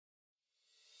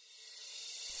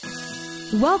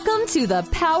Welcome to the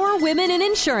Power Women in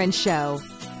Insurance Show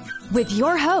with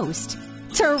your host,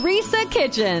 Teresa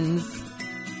Kitchens.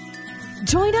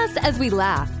 Join us as we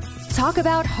laugh, talk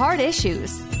about hard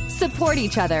issues, support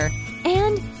each other,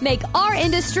 and make our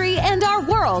industry and our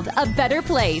world a better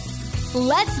place.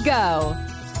 Let's go.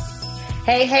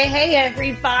 Hey,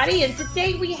 everybody. And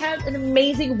today we have an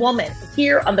amazing woman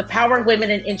here on the Power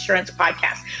Women in Insurance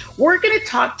podcast. We're going to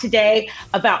talk today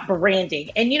about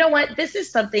branding. And you know what? This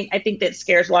is something I think that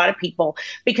scares a lot of people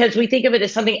because we think of it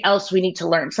as something else we need to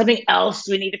learn, something else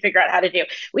we need to figure out how to do.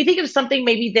 We think of something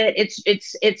maybe that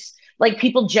it's like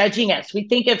people judging us. We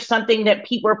think of something that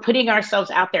we're putting ourselves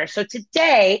out there. So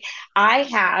today I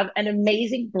have an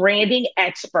amazing branding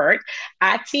expert,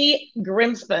 Ati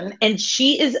Grinspun, and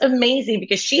she is amazing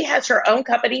because she has her own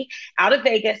company out of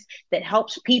Vegas that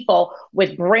helps people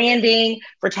with branding,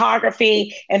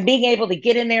 photography, and being able to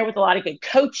get in there with a lot of good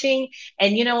coaching.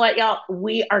 And you know what, y'all,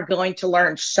 we are going to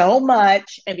learn so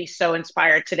much and be so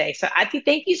inspired today. So Ati,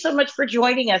 thank you so much for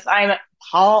joining us. I'm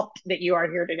pumped that you are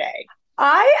here today.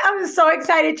 I am so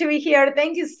excited to be here.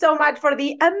 Thank you so much for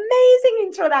the amazing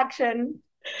introduction.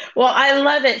 Well, I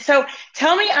love it. So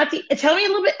tell me a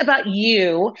little bit about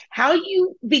you, how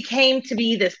you became to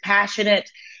be this passionate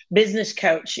business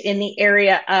coach in the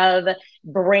area of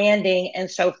branding and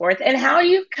so forth, and how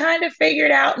you kind of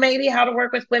figured out maybe how to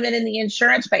work with women in the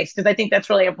insurance space, because I think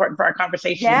that's really important for our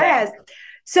conversation today.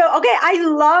 So, okay, I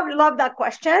love that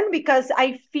question because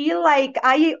I feel like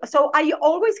I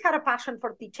always had a passion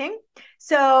for teaching.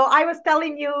 So I was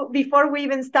telling you before we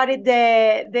even started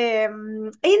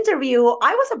the interview,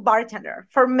 I was a bartender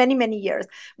for many, many years.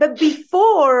 But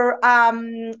before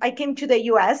I came to the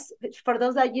US, which for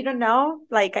those that you don't know,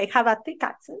 like I have a thick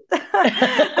accent.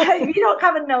 If you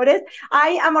haven't noticed,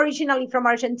 I am originally from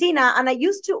Argentina, and I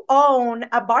used to own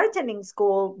a bartending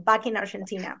school back in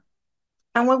Argentina.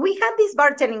 And when we had this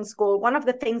bartending school, one of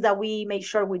the things that we made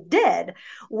sure we did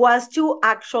was to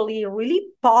actually really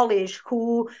polish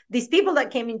who these people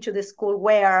that came into the school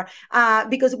were,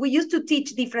 because we used to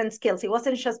teach different skills. It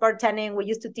wasn't just bartending. We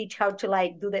used to teach how to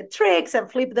like do the tricks and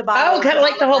flip the bottle. Oh, kind of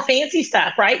like the whole fancy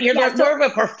stuff, right? You're more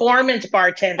of a performance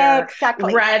bartender,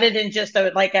 exactly, rather than just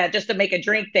just to make a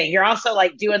drink thing. You're also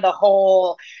like doing the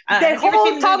whole Tom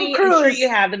movie? Cruise. I'm sure you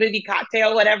have the movie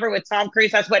Cocktail, whatever, with Tom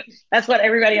Cruise. That's what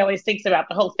everybody always thinks about.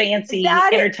 The whole fancy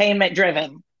entertainment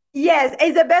driven. Yes,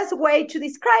 it's the best way to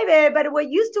describe it. But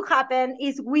what used to happen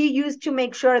is we used to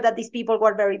make sure that these people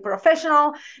were very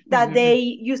professional, that they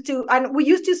used to, and we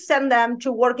used to send them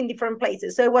to work in different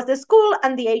places. So it was the school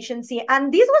and the agency.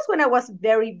 And this was when I was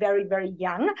very, very, very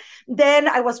young. Then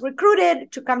I was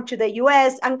recruited to come to the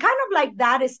US, and kind of like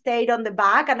that stayed on the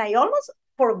back. And I almost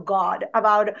forgot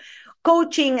about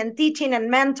coaching and teaching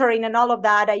and mentoring and all of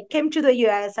that. I came to the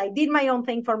US. I did my own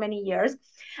thing for many years.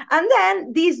 And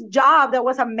then this job that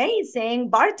was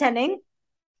amazing, bartending,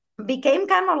 became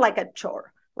kind of like a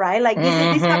chore, right? Like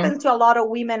this happens to a lot of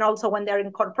women also when they're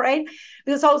in corporate,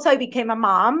 because also I became a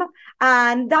mom,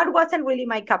 and that wasn't really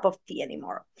my cup of tea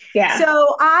anymore. Yeah.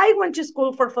 So I went to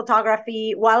school for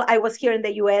photography while I was here in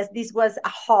the US. This was a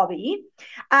hobby.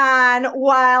 And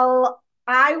while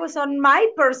I was on my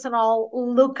personal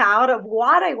lookout of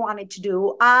what I wanted to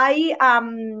do, I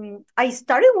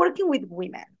started working with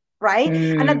women. Right.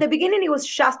 And at the beginning, it was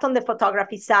just on the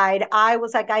photography side. I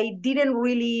was like, I didn't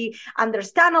really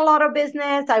understand a lot of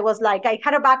business. I was like, I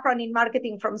had a background in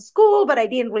marketing from school, but I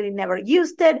didn't really never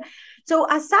used it. So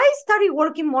as I started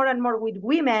working more and more with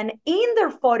women in their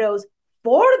photos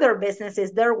for their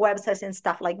businesses, their websites and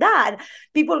stuff like that,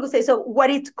 people would say, so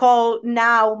what it's called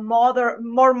now,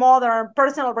 more modern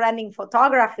personal branding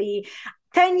photography.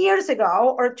 10 years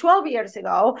ago or 12 years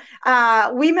ago,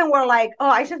 women were like, oh,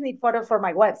 I just need photos for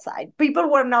my website.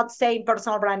 People were not saying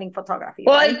personal branding photography.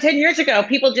 Well, right? 10 years ago,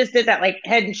 people just did that like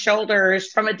head and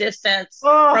shoulders from a distance,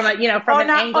 from an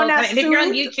angle. And if you're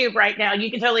on YouTube right now, you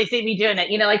can totally see me doing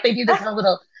it. Like they do this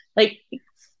little, kind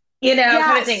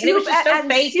of thing. And it was just so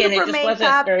fake, and it just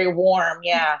wasn't very warm.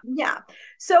 Yeah. Yeah.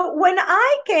 So when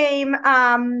I came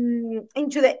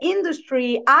into the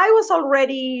industry, I was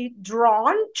already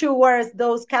drawn towards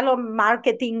those kind of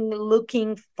marketing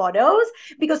looking photos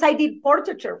because I did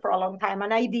portraiture for a long time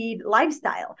and I did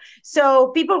lifestyle. So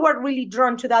people were really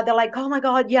drawn to that. They're like, oh my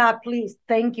God, yeah, please,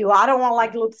 thank you. I don't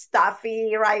want look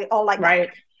stuffy, right? All like that.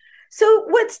 So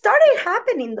what started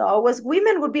happening though was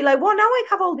women would be like, well, now I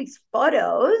have all these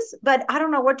photos, but I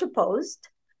don't know what to post.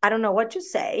 I don't know what to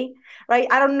say, right?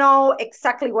 I don't know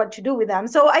exactly what to do with them.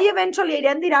 So I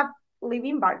ended up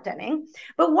leaving bartending.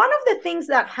 But one of the things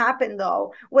that happened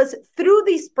though was through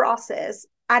this process,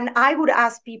 and I would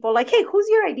ask people like, hey, who's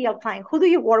your ideal client? Who do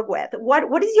you work with?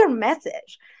 What is your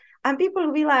message? And people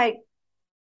will be like,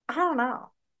 I don't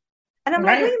know. And I'm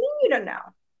like, Right. what do you mean you don't know?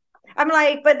 I'm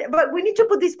like, but we need to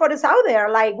put these photos out there.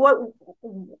 Like,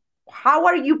 how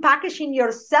are you packaging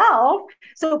yourself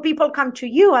so people come to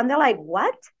you? And they're like,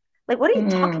 what? Like, what are you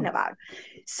talking about?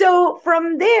 So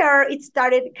from there, it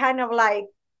started kind of like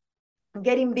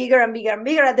getting bigger and bigger and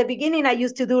bigger. At the beginning, I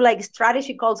used to do like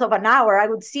strategy calls of an hour. I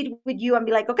would sit with you and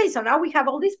be like, okay, so now we have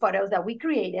all these photos that we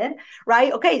created,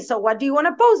 right? Okay, so what do you want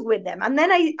to post with them? And then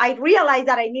I realized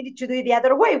that I needed to do it the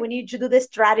other way. We needed to do the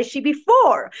strategy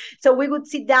before. So we would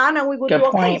sit down and we would do,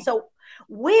 okay, so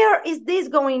where is this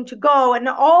going to go? And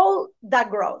all that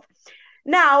growth.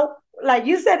 Now, like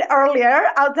you said earlier,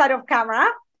 outside of camera,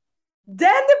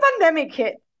 then the pandemic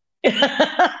hit.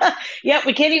 Yeah,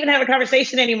 we can't even have a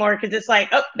conversation anymore because it's like,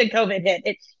 oh, the COVID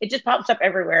hit. It just pops up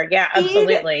everywhere. Yeah,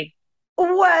 absolutely. It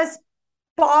was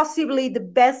possibly the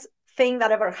best thing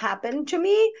that ever happened to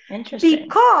me. Interesting.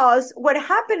 Because what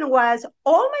happened was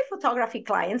all my photography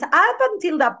clients, up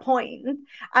until that point,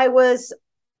 I was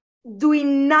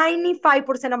doing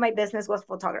 95% of my business was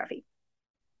photography.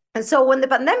 And so when the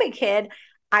pandemic hit,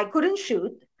 I couldn't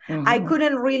shoot. I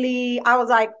couldn't really, I was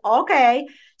like, okay.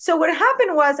 So what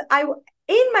happened was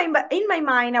in my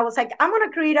mind, I was like, I'm going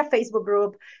to create a Facebook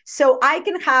group so I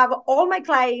can have all my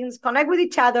clients connect with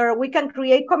each other. We can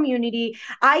create community.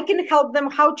 I can help them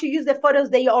how to use the photos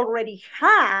they already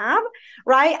have,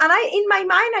 right? And in my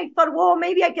mind, I thought, well,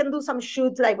 maybe I can do some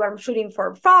shoots like where I'm shooting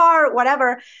for far,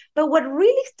 whatever. But what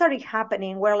really started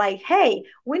happening were like, hey,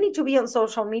 we need to be on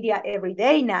social media every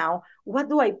day now. What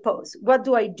do I post? What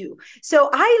do I do? So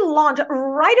I launched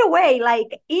right away,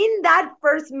 like in that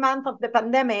first month of the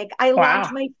pandemic, I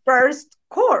launched my first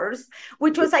course,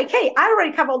 which was like, hey, I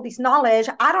already have all this knowledge.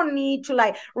 I don't need to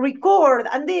like record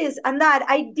and this and that.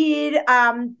 I did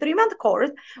 3-month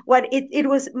course. It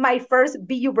was my first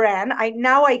BU brand.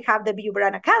 Now I have the BU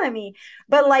Brand Academy,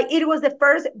 but like it was the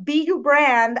first BU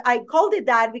brand. I called it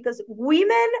that because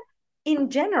women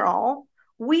in general,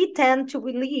 we tend to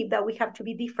believe that we have to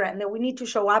be different, that we need to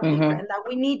show up different, that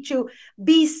we need to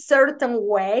be certain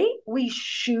way. We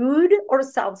should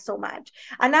ourselves so much.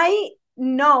 And I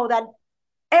know that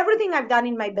everything I've done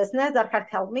in my business that has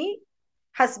helped me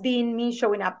has been me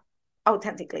showing up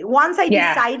authentically. Once I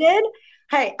decided,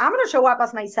 hey, I'm going to show up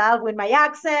as myself with my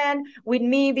accent, with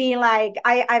me being like,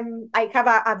 I have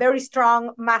a very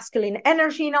strong masculine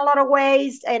energy in a lot of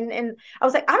ways. And I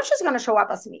was like, I'm just going to show up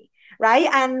as me, right?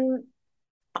 And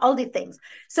all these things.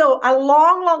 So a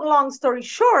long story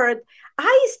short,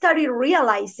 I started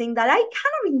realizing that I kind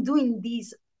of been doing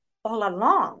this all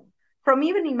along from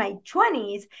even in my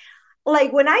 20s.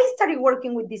 Like when I started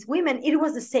working with these women, it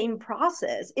was the same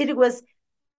process. It was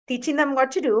teaching them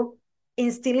what to do,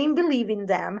 instilling belief in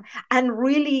them, and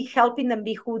really helping them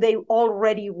be who they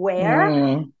already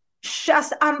were,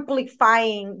 just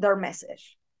amplifying their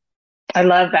message. I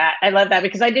love that. I love that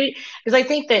because I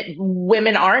think that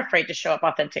women are afraid to show up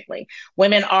authentically.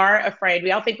 Women are afraid.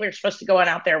 We all think we're supposed to go on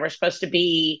out there. We're supposed to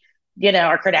be,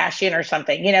 our Kardashian or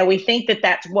something. We think that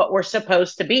that's what we're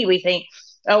supposed to be. We think,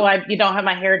 oh, you don't have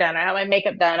my hair done. I have my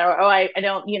makeup done. Or, oh, I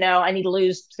don't, I need to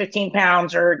lose 15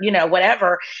 pounds or,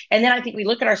 whatever. And then I think we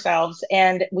look at ourselves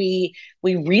and we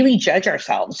really judge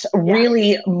ourselves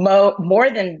really more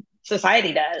than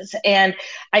society does. And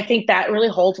I think that really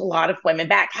holds a lot of women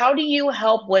back. How do you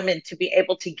help women to be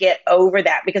able to get over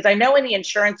that? Because I know in the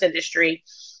insurance industry,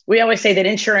 we always say that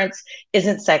insurance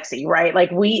isn't sexy, right?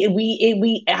 Like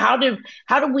how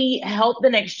do we help the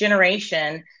next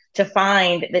generation to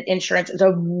find that insurance is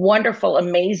a wonderful,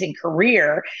 amazing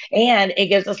career, and it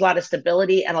gives us a lot of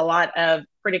stability and a lot of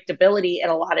predictability in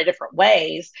a lot of different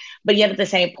ways. But yet at the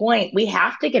same point, we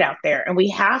have to get out there and we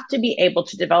have to be able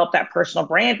to develop that personal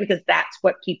brand because that's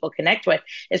what people connect with,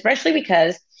 especially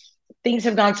because things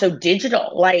have gone so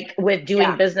digital, like with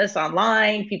doing business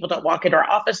online. People don't walk into our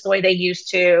office the way they used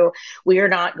to. We are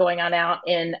not going on out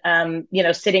and,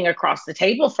 sitting across the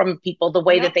table from people the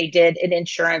way that they did in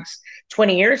insurance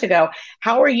 20 years ago.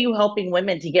 How are you helping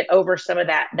women to get over some of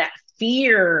that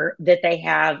fear that they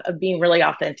have of being really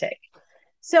authentic?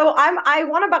 So I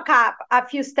want to back up a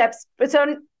few steps.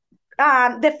 So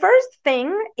the first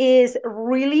thing is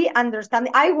really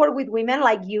understanding. I work with women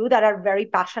like you that are very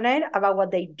passionate about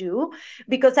what they do,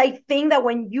 because I think that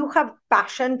when you have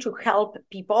passion to help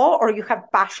people or you have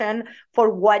passion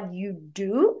for what you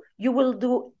do, you will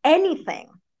do anything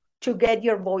to get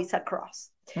your voice across.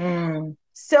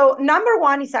 So number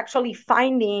one is actually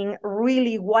finding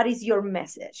really what is your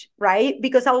message, right?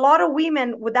 Because a lot of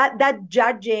women with that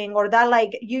judging or that,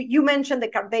 like you mentioned the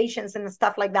Kardashians and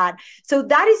stuff like that. So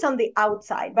that is on the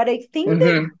outside. But I think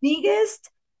the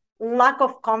biggest lack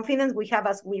of confidence we have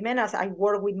as women, as I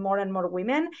work with more and more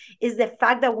women, is the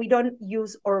fact that we don't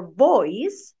use our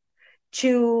voice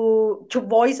to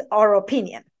voice our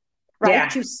opinion, right? Yeah.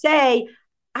 To say,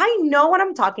 I know what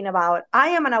I'm talking about. I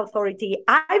am an authority.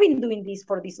 I've been doing this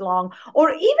for this long.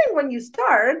 Or even when you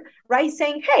start, right,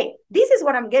 saying, hey, this is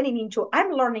what I'm getting into.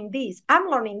 I'm learning this. I'm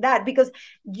learning that. Because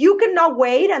you cannot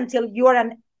wait until you are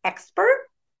an expert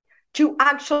to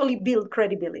actually build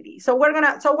credibility. So we're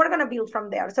gonna build from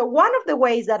there. So one of the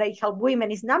ways that I help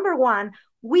women is, number one,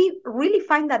 we really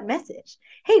find that message.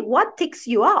 Hey, what ticks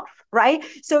you off, right?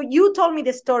 So you told me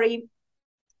the story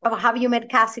of how you met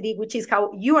Cassidy, which is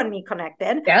how you and me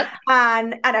connected, Yep.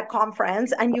 and at a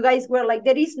conference. And you guys were like,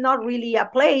 there is not really a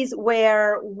place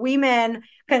where women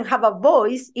can have a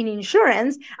voice in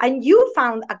insurance. And you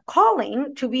found a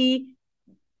calling to be,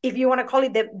 if you want to call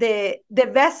it, the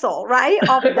vessel, right?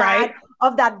 Of that, Right.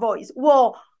 of that voice.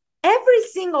 Well, every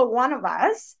single one of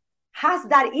us has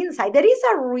that insight. There is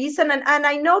a reason. And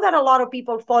I know that a lot of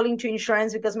people fall into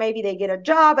insurance because maybe they get a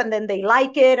job and then they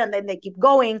like it and then they keep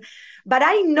going. But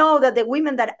I know that the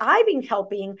women that I've been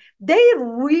helping, they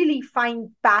really find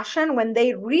passion when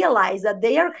they realize that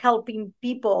they are helping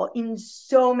people in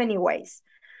so many ways,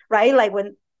 right? Like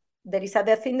when there is a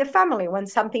death in the family, when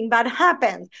something bad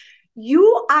happens,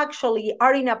 you actually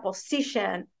are in a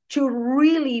position to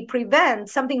really prevent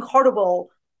something horrible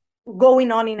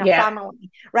going on in a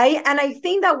family, right? And I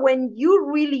think that when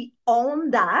you really own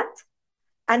that,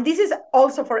 and this is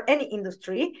also for any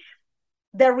industry,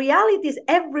 the reality is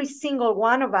every single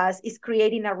one of us is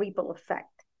creating a ripple effect.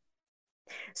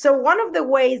 So one of the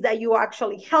ways that you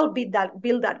actually help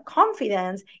build that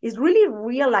confidence is really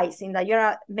realizing that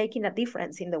you're making a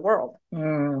difference in the world.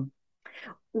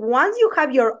 Once you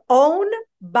have your own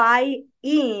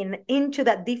buy-in into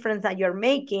that difference that you're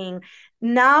making,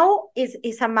 now is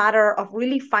a matter of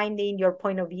really finding your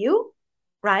point of view,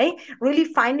 right? Really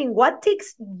finding what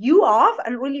takes you off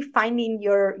and really finding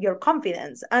your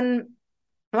confidence. And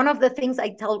one of the things I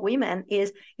tell women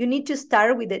is you need to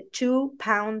start with a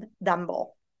 2-pound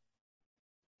dumbbell.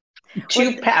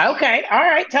 2 pounds. Okay. All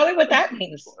right. Tell me what that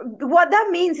means. What that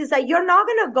means is that you're not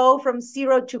going to go from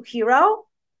 0 to hero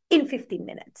in 15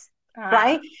 minutes,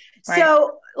 right?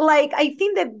 So like, I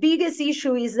think the biggest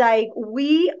issue is like,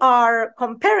 we are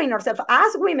comparing ourselves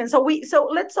as women. So we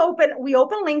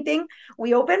open LinkedIn,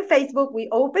 we open Facebook, we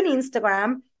open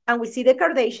Instagram, and we see the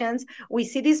Kardashians, we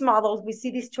see these models, we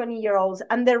see these 20-year-olds.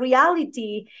 And the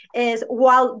reality is,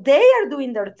 while they are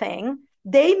doing their thing,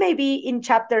 they may be in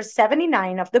chapter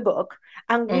 79 of the book,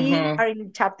 and we are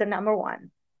in chapter number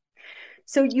 1.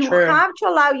 So you have to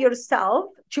allow yourself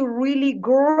to really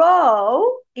grow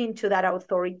into that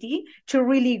authority, to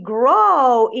really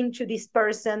grow into this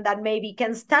person that maybe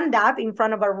can stand up in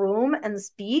front of a room and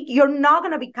speak. You're not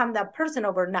going to become that person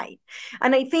overnight.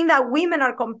 And I think that women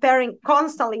are comparing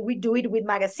constantly. We do it with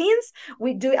magazines.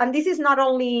 We do, and this is not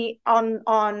only on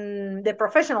the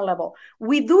professional level.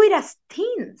 We do it as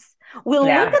teens. We'll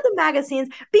look at the magazines.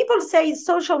 People say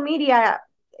social media,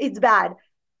 it's bad.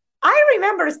 I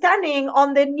remember standing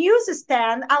on the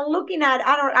newsstand and looking at,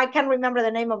 I can't remember the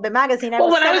name of the magazine.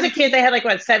 Well, when I was a kid, they had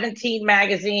like, 17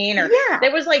 magazine, or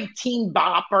there was like Teen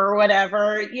Bop or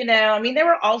whatever, I mean, there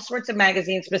were all sorts of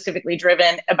magazines specifically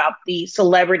driven about the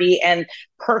celebrity and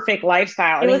perfect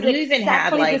lifestyle. I mean, you even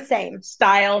had like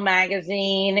Style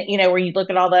magazine, where you look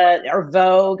at all or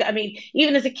Vogue. I mean,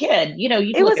 even as a kid,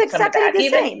 it was exactly the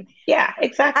same. Yeah,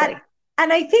 exactly.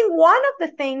 And I think one of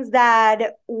the things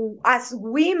that as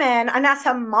women and as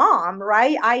a mom,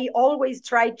 right, I always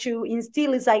try to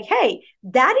instill is like, hey,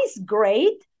 that is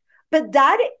great, but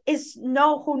that is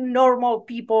not who normal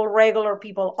people, regular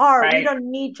people are. We don't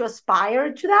need to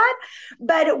aspire to that.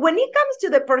 But when it comes to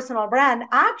the personal brand,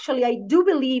 actually, I do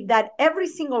believe that every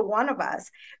single one of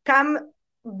us can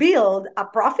build a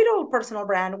profitable personal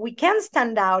brand. We can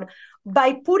stand out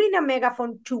by putting a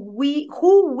megaphone to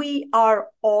who we are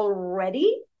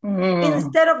already,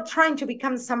 instead of trying to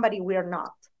become somebody we're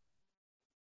not.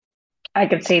 I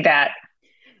could see that.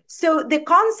 So the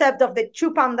concept of the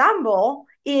 2-pound dumbbell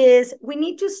is we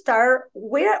need to start,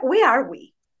 where are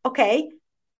we? Okay,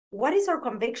 what is our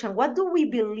conviction? What do we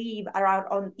believe around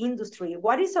our industry?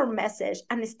 What is our message?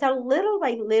 And start little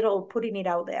by little putting it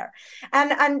out there.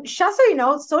 And just so you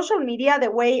know, social media, the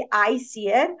way I see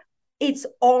it, it's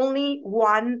only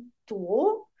one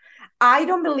tool. I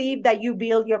don't believe that you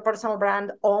build your personal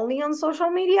brand only on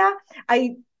social media.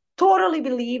 I totally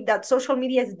believe that social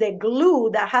media is the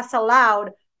glue that has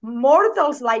allowed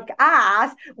mortals like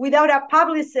us, without a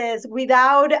publicist,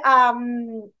 without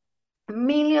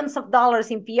millions of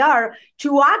dollars in PR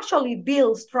to actually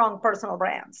build strong personal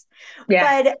brands.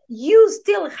 Yeah. But you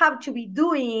still have to be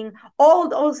doing all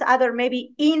those other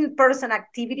maybe in-person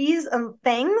activities and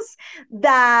things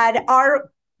that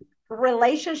are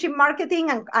relationship marketing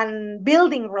and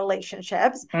building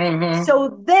relationships. Mm-hmm.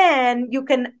 So then you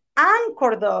can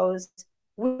anchor those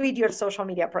with your social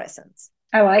media presence.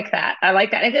 I like that. I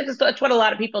like that. I think that's what a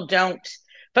lot of people don't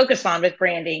focus on with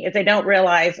branding is they don't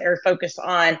realize or focus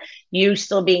on you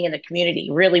still being in the community,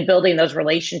 really building those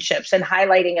relationships and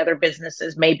highlighting other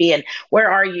businesses maybe, and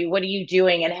where are you, what are you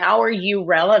doing, and how are you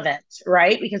relevant,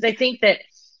 right? Because I think that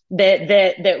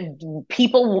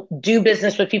people do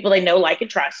business with people they know, like,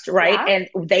 and trust, right? Yeah.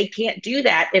 And they can't do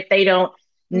that if they don't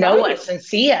know No, us and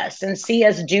see us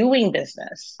doing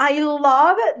business. I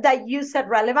love that you said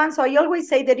relevant. So I always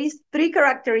say there is three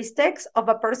characteristics of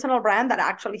a personal brand that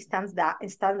actually stands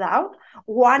out.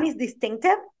 One is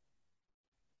distinctive,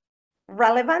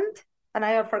 relevant, and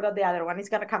I forgot the other one. It's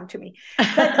gonna come to me.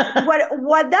 But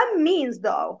what that means,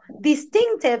 though,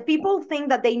 distinctive, people think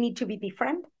that they need to be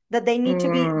different, that they need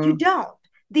to be. You don't.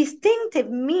 Distinctive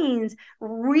means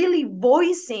really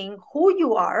voicing who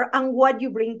you are and what you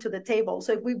bring to the table.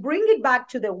 So if we bring it back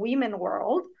to the women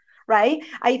world, right?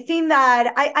 I think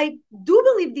that I do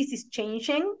believe this is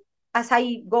changing as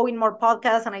I go in more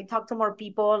podcasts and I talk to more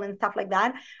people and stuff like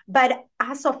that. But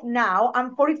as of now,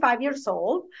 I'm 45 years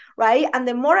old, right? And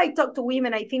the more I talk to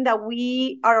women, I think that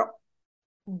we are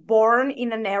born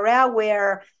in an era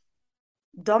where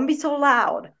don't be so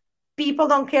loud. People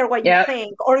don't care what you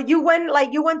think. Or you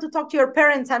went to talk to your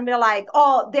parents and be like,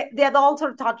 oh, the adults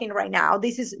are talking right now.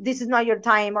 This is not your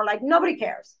time. Or like, nobody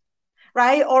cares.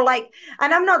 Right? Or like,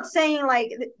 and I'm not saying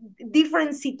like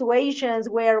different situations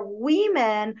where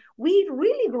women, we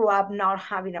really grew up not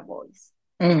having a voice.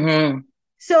 Mm-hmm.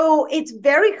 So it's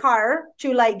very hard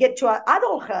to like get to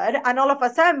adulthood and all of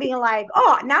a sudden being like,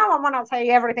 oh, now I'm gonna say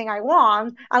everything I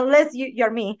want, unless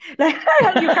you're me. Like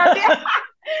you have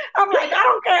I'm like, I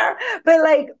don't care. But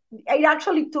like, it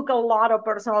actually took a lot of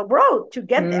personal growth to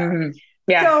get there.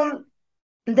 Yeah. So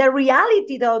the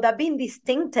reality, though, that being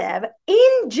distinctive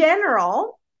in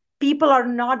general, people are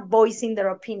not voicing their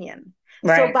opinion.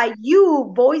 Right. So by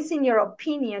you voicing your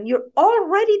opinion, you're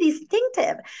already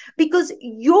distinctive because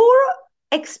your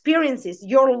experiences,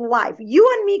 your life, you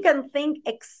and me can think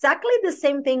exactly the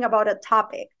same thing about a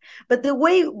topic, but the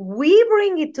way we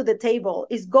bring it to the table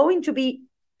is going to be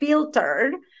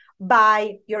filtered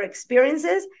by your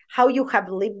experiences, how you have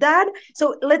lived that.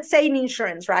 So let's say in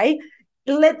insurance, right?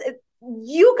 You have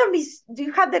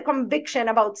the conviction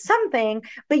about something,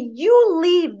 but you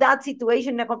live that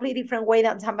situation in a completely different way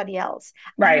than somebody else.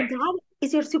 Right. And that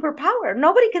is your superpower.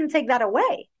 Nobody can take that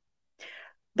away.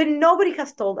 But nobody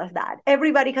has told us that.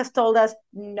 Everybody has told us,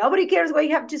 nobody cares what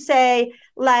you have to say.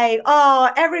 Like, oh,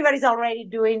 everybody's already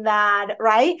doing that,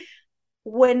 right?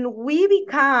 When we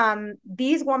become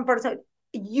this one person,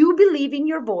 you believe in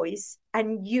your voice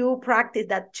and you practice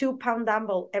that 2-pound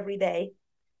dumbbell every day.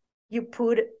 You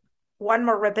put one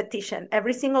more repetition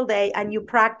every single day and you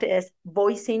practice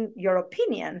voicing your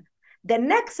opinion. The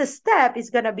next step is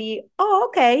going to be, oh,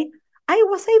 okay, I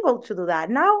was able to do that.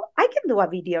 Now I can do a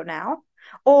video now.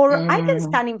 Or I can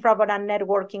stand in front of a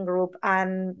networking group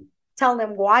and tell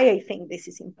them why I think this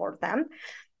is important.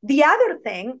 The other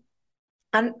thing,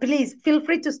 and please feel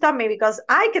free to stop me because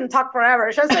I can talk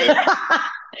forever. Just say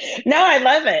No, I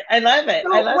love it. I love it.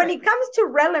 So when it comes to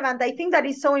relevant, I think that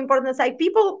is so important. It's like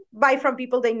people buy from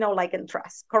people they know, like, and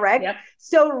trust, correct? Yep.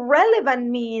 So relevant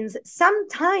means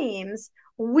sometimes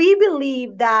we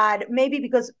believe that maybe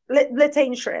because, let's say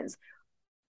insurance,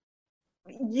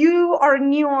 you are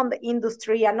new on the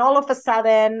industry and all of a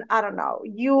sudden, I don't know,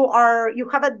 you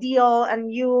have a deal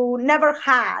and you never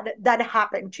had that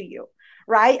happen to you.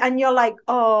 Right. And you're like,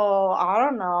 oh, I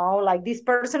don't know, like this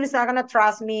person is not going to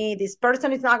trust me. This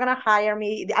person is not going to hire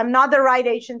me. I'm not the right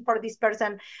agent for this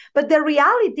person. But the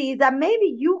reality is that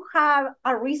maybe you have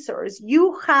a resource,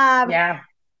 you have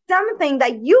something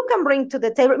that you can bring to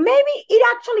the table. Maybe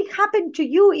it actually happened to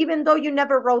you, even though you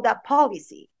never wrote that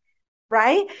policy.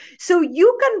 Right. So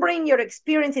you can bring your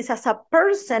experiences as a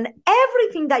person,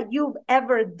 everything that you've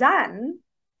ever done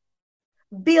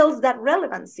builds that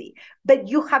relevancy, but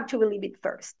you have to believe it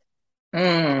first.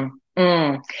 And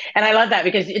I love that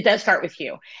because it does start with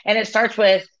you. And it starts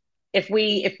with, if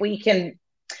we can,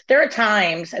 there are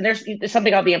times, and there's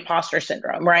something called the imposter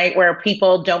syndrome, right? Where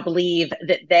people don't believe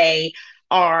that they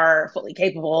are fully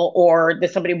capable, or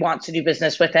that somebody wants to do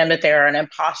business with them, that they're an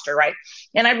imposter, right?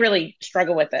 And I really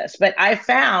struggle with this, but I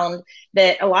found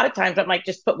that a lot of times I'm like,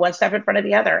 just put one step in front of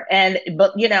the other, and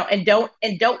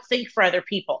don't think for other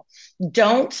people.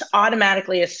 Don't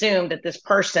automatically assume that this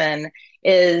person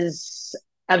is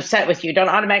upset with you. Don't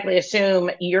automatically assume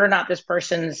you're not this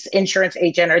person's insurance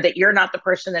agent, or that you're not the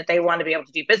person that they want to be able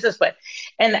to do business with.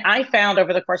 And I found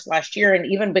over the course of last year, and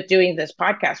even with doing this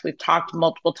podcast, we've talked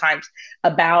multiple times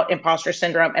about imposter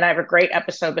syndrome. And I have a great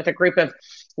episode with a group of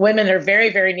women that are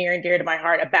very, very near and dear to my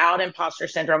heart about imposter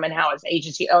syndrome and how as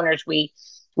agency owners, we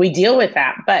deal with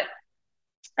that. But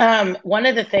one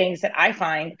of the things that I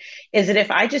find is that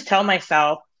if I just tell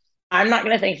myself, I'm not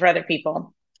going to think for other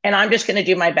people, and I'm just going to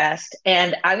do my best,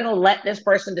 and I'm going to let this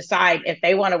person decide if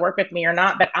they want to work with me or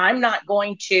not, but I'm not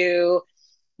going to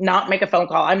not make a phone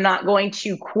call. I'm not going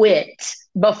to quit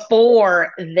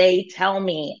before they tell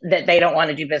me that they don't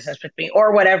want to do business with me,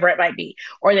 or whatever it might be,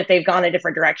 or that they've gone a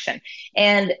different direction,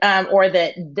 and or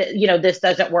that this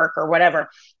doesn't work, or whatever.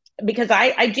 Because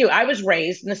I was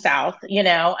raised in the South,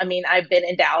 I mean, I've been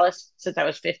in Dallas since I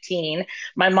was 15.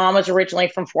 My mom was originally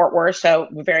from Fort Worth, so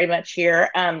very much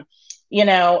here.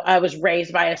 I was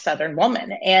raised by a Southern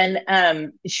woman,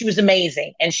 and she was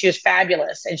amazing, and she was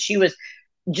fabulous, and she was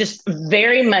just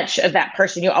very much of that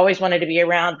person you always wanted to be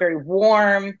around, very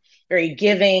warm, very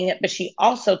giving. But she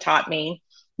also taught me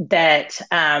that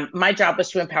my job was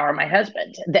to empower my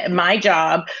husband, that my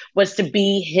job was to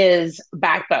be his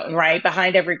backbone, right?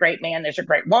 Behind every great man, there's a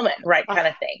great woman, right? Kind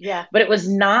of thing. Yeah. But it was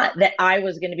not that I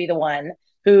was going to be the one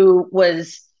who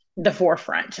was the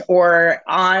forefront or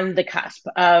on the cusp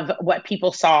of what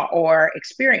people saw or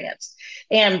experienced.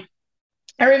 And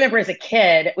I remember as a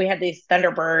kid, we had these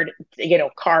Thunderbird,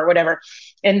 car, whatever.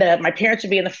 And my parents would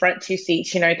be in the front two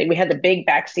seats, everything. We had the big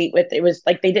back seat it was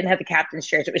like, they didn't have the captain's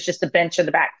chairs. It was just the bench in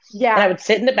the back. Yeah. And I would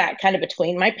sit in the back kind of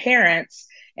between my parents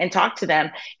and talk to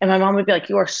them. And my mom would be like,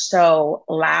 "You are so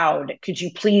loud. Could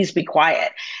you please be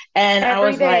quiet?" And I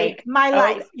was like, my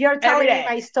life. You're telling me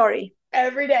my story.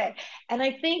 Every day. And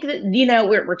I think that,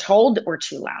 we're told that we're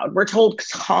too loud. We're told,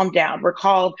 calm down. We're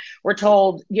told, put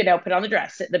on the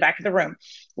dress, sit in the back of the room.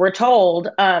 We're told,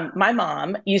 my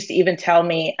mom used to even tell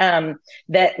me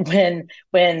that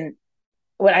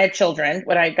when I had children,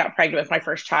 when I got pregnant with my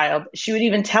first child, she would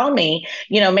even tell me,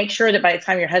 make sure that by the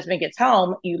time your husband gets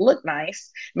home, you look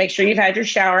nice. Make sure you've had your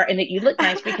shower and that you look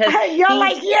nice, because you're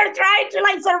trying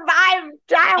to survive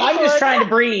childhood. I'm just trying to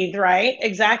breathe, right?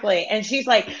 Exactly. And she's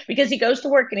like, because he goes to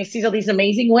work and he sees all these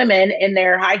amazing women in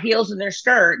their high heels and their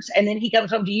skirts, and then he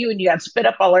comes home to you and you have spit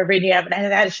up all over you and you haven't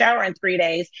had a shower in 3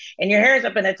 days and your hair's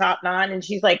up in a top knot. And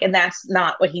she's like, and that's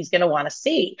not what he's going to want to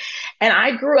see. And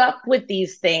I grew up with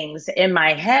these things in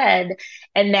my head,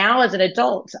 and now as an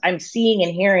adult, I'm seeing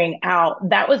and hearing out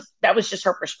that was just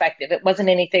her perspective. It wasn't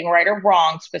anything right or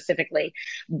wrong specifically,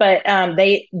 but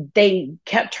they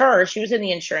kept her. She was in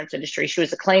the insurance industry. She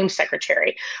was a claims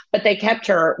secretary, but they kept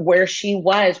her where she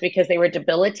was because they were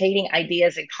debilitating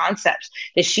ideas and concepts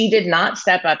that she did not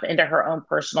step up into her own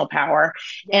personal power.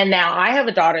 And now I have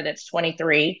a daughter that's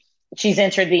 23. She's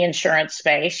entered the insurance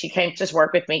space. She came to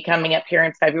work with me coming up here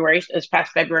in February. This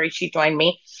past February, she joined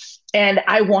me. And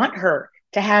I want her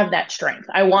to have that strength.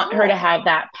 I want her to have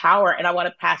that power, and I want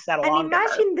to pass that along. And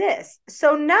imagine this.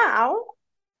 So now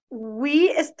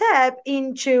we step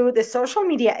into the social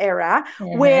media era,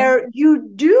 where you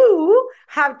do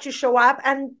have to show up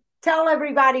and tell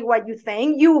everybody what you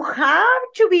think. You have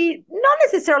to be not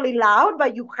necessarily loud,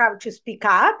 but you have to speak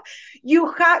up. You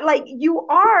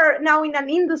are now in an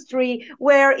industry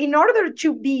where in order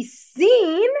to be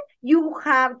seen, you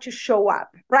have to show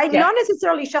up, right? Yeah. Not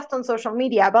necessarily just on social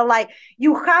media, but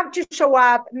you have to show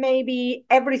up maybe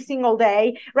every single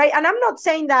day, right? And I'm not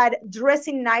saying that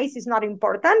dressing nice is not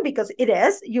important, because it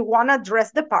is. You want to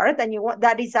dress the part, and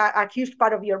that is a huge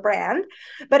part of your brand.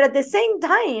 But at the same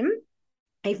time,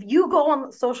 if you go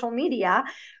on social media,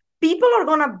 people are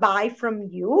going to buy from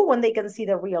you when they can see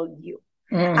the real you.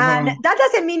 And that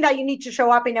doesn't mean that you need to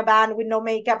show up in a band with no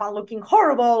makeup and looking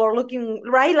horrible or looking,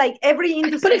 right? Like every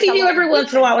industry. But if you do every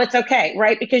once in a while, it's okay,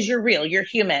 right? Because you're real, you're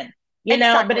human,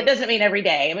 but it doesn't mean every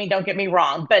day. I mean, don't get me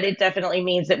wrong, but it definitely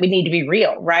means that we need to be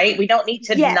real, right? We don't need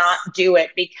to not do it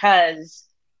because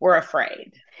we're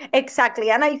afraid.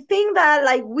 Exactly. And I think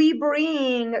that we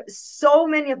bring so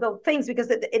many of those things, because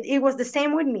it was the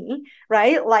same with me,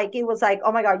 right? It was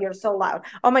oh my God, you're so loud.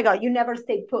 Oh my God, you never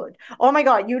stay put. Oh my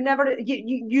God, you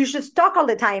just talk all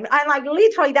the time. And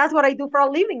literally that's what I do for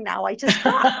a living now. I just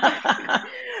talk.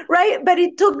 Right. But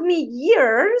it took me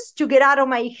years to get out of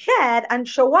my head and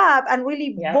show up and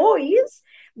really voice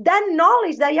that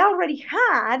knowledge that I already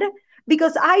had,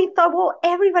 because I thought, well,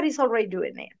 everybody's already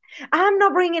doing it. I'm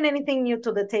not bringing anything new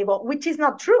to the table, which is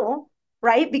not true,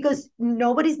 right? Because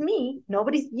nobody's me,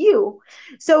 nobody's you.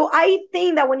 So I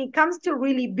think that when it comes to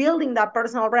really building that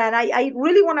personal brand, I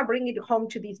really want to bring it home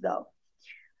to this though.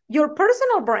 Your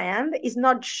personal brand is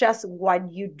not just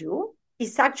what you do,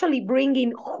 it's actually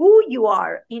bringing who you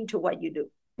are into what you do.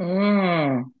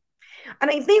 Mm. And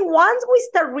I think once we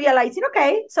start realizing,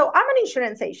 okay, so I'm an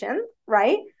insurance agent,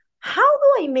 right? How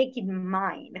do I make it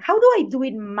mine? How do I do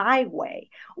it my way?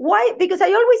 Why? Because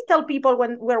I always tell people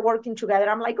when we're working together,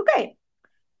 I'm like, okay,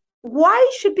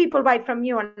 why should people buy from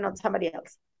you and not somebody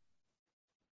else?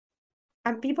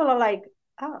 And people are like,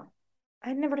 oh,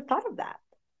 I never thought of that.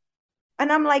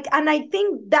 And I'm like, and I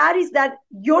think that is that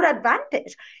your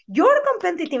advantage. Your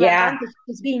competitive advantage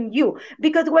is being you.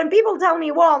 Because when people tell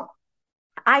me, well,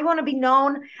 I want to be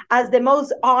known as the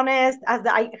most honest, as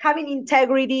having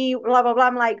integrity, blah, blah, blah.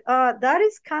 I'm like, that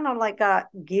is kind of like a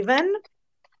given.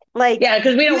 Like, yeah,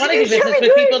 because we don't want to do business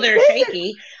with people that are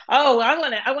shaky. Oh, I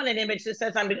want an image that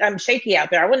says I'm shaky out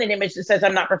there. I want an image that says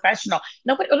I'm not professional.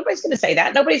 Nobody's going to say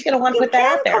that. Nobody's going to want to put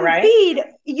that out there, compete.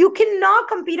 Right? You cannot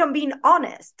compete on being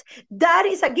honest. That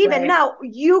is a given. Right. Now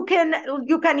you can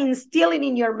instill it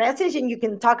in your message, and you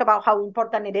can talk about how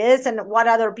important it is and what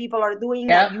other people are doing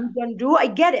that you don't do. I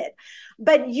get it.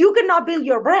 But you cannot build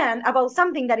your brand about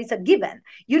something that is a given.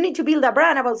 You need to build a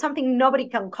brand about something nobody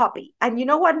can copy. And you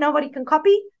know what nobody can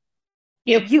copy?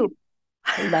 You.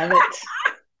 Love it.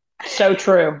 So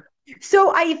true.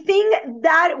 So I think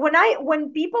that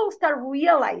when people start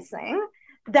realizing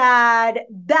that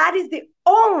is the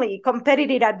only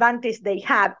competitive advantage they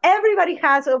have, everybody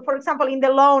has, for example, in the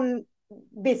loan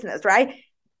business, right?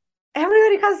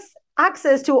 Everybody has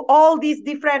access to all these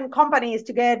different companies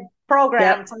to get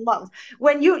programs and loans.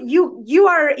 When you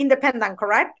are independent,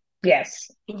 correct? Yes.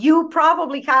 You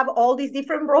probably have all these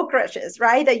different brokerages,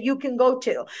 right? That you can go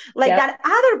to. Like that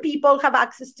other people have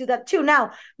access to that too.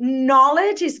 Now,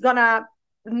 knowledge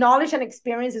and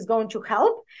experience is going to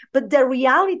help. But the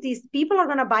reality is people are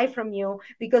going to buy from you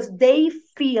because they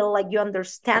feel like you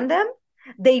understand them.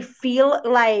 They feel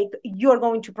like you're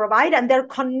going to provide, and they're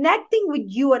connecting with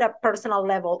you at a personal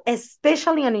level,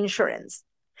 especially on insurance.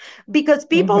 Because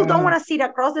people don't want to sit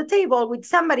across the table with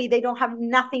somebody they don't have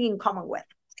nothing in common with.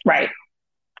 Right.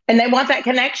 And they want that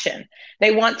connection.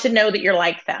 They want to know that you're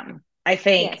like them, I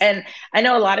think. Yes. And I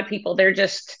know a lot of people, they're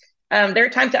just, there are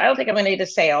times that I don't think I'm going to need a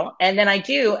sale. And then I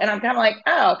do. And I'm kind of like,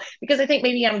 oh, because I think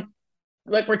maybe I'm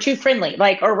like, we're too friendly,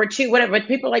 like, or we're too, whatever. But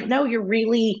people are like, no, you're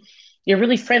really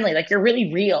friendly. Like, you're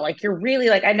really real. Like, you're really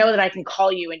like, I know that I can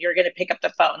call you and you're going to pick up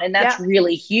the phone. And that's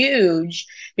really huge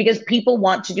because people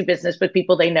want to do business with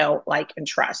people they know, like, and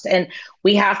trust. And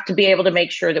we have to be able to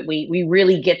make sure that we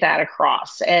really get that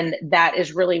across. And that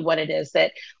is really what it is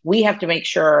that we have to make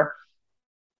sure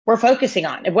we're focusing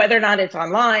on, whether or not it's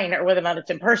online or whether or not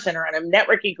it's in person or in a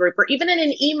networking group or even in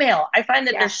an email. I find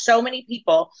that there's so many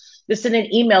people just in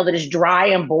an email that is dry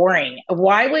and boring.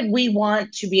 Why would we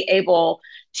want to be able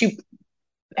to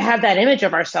have that image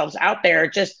of ourselves out there?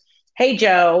 Just, hey,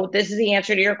 Joe, this is the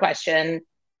answer to your question.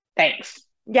 Thanks.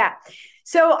 Yeah.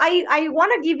 So I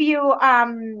want to give you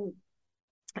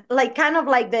like kind of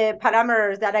like the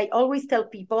parameters that I always tell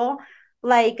people.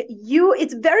 Like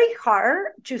it's very hard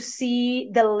to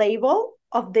see the label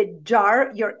of the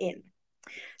jar you're in.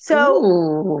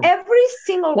 So every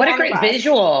single what a great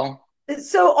visual.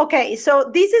 So, okay.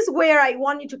 So this is where I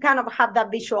want you to kind of have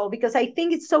that visual, because I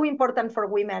think it's so important for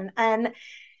women. And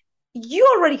you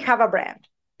already have a brand.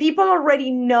 People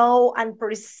already know and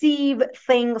perceive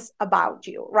things about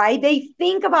you, right? They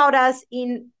think about us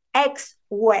in X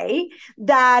way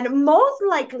that most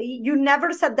likely you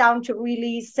never sat down to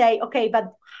really say, okay, but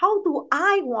how do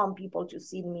I want people to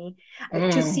see me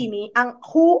and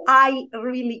who I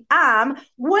really am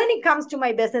when it comes to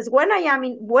my business, when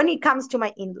it comes to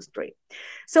my industry.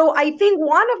 So I think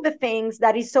one of the things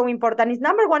that is so important is,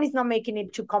 number one, is not making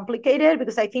it too complicated,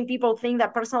 because I think people think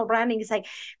that personal branding is like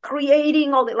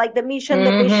creating all the mission,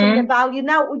 the vision, the value.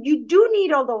 Now you do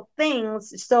need all those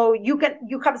things so you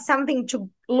have something to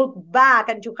look back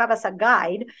and to have as a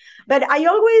guide. But I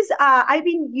always, I've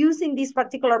been using this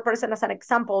particular person as an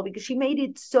example because she made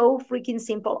it so freaking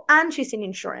simple, and she's in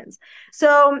insurance.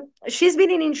 So she's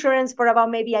been in insurance for about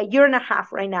maybe a year and a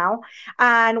half right now.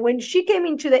 And when she came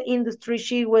into the industry,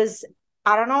 she was,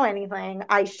 I don't know anything.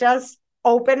 I just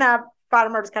opened up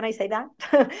farmers. Can I say that?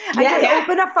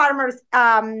 Opened a farmer's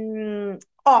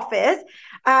office.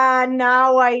 And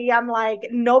now I am like,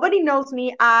 nobody knows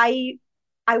me. I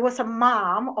I was a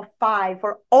mom of 5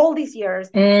 for all these years.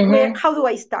 How do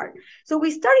I start? So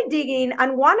we started digging.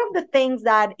 And one of the things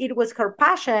that it was her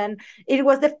passion, it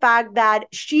was the fact that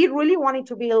she really wanted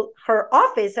to build her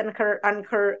office and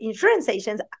her insurance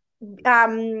agents,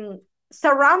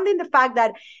 surrounding the fact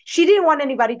that she didn't want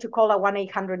anybody to call a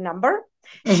 1-800 number.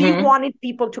 She wanted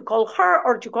people to call her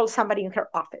or to call somebody in her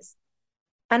office.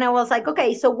 And I was like,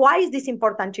 okay, so why is this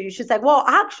important to you? She's like, well,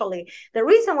 actually, the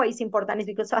reason why it's important is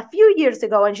because a few years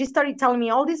ago, and she started telling me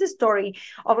all this story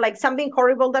of like something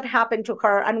horrible that happened to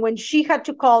her. And when she had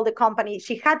to call the company,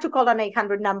 she had to call an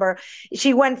 800 number.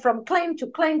 She went from claim to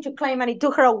claim to claim, and it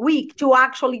took her a week to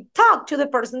actually talk to the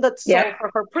person that sold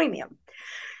for her premium.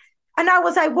 And I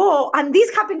was like, whoa, and this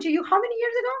happened to you how many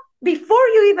years ago? Before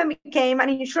you even became an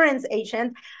insurance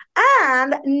agent.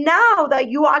 And now that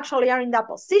you actually are in that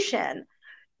position,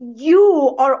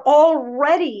 you are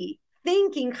already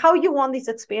thinking how you want this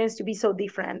experience to be so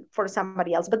different for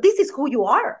somebody else. But this is who you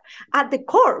are at the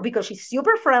core, because she's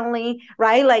super friendly,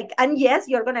 right? Like, and yes,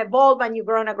 you're going to evolve and you're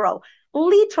going to grow.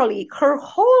 Literally, her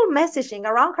whole messaging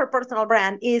around her personal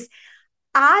brand is,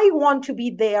 I want to be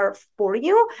there for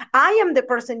you. I am the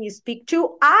person you speak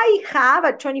to. I have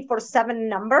a 24/7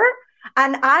 number.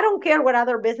 And I don't care what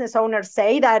other business owners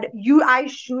say that I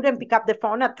shouldn't pick up the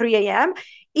phone at 3 a.m.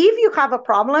 If you have a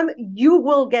problem, you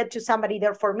will get to somebody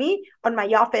there for me on my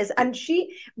office. And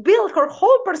she built her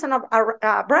whole personal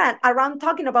brand around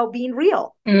talking about being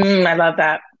real. I love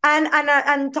that.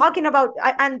 And talking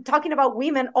about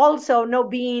women also not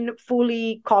being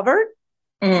fully covered.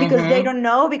 Because they don't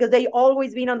know, because they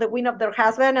always been on the whim of their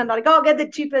husband and like, oh, get the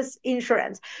cheapest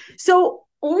insurance. So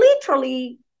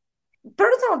literally,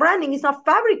 personal branding is not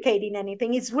fabricating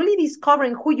anything. It's really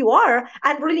discovering who you are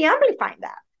and really amplifying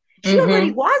that. She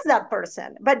already was that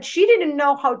person, but she didn't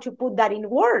know how to put that in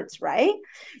words, right?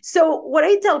 So what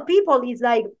I tell people is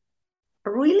like,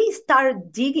 really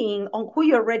start digging on who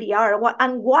you already are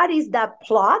and what is that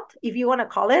plot, if you want to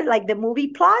call it, like the movie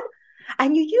plot.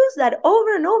 And you use that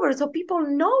over and over so people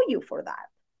know you for that.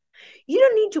 You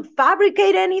don't need to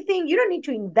fabricate anything. You don't need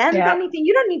to invent anything.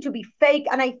 You don't need to be fake.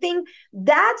 And I think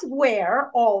that's where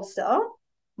also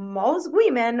most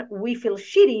women, we feel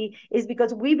shitty, is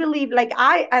because we believe like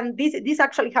this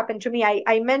actually happened to me.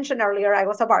 I mentioned earlier, I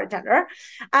was a bartender.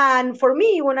 And for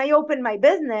me, when I opened my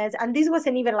business, and this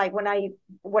wasn't even like when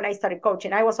I started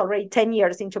coaching, I was already 10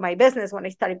 years into my business when I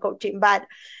started coaching. But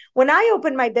when I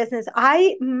opened my business,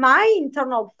 my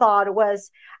internal thought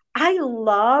was, I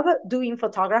love doing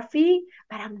photography,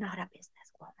 but I'm not a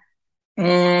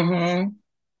businesswoman.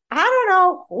 I don't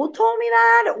know who told me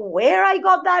that, where I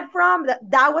got that from.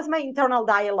 That was my internal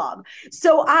dialogue.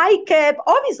 So I kept,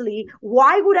 obviously,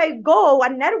 why would I go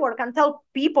and network and tell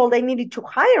people they needed to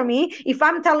hire me if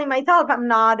I'm telling myself I'm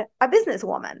not a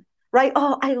businesswoman, right?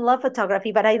 Oh, I love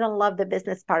photography, but I don't love the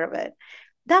business part of it.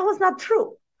 That was not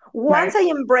true. Once I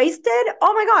embraced it,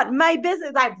 oh my God, my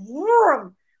business, I'm a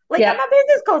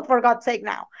business coach, for God's sake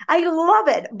now. I love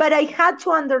it. But I had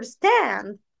to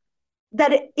understand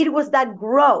that it was that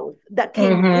growth that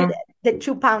came with it, the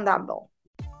 2-pound dumbbell.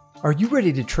 Are you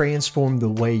ready to transform the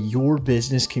way your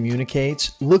business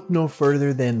communicates? Look no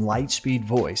further than Lightspeed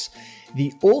Voice,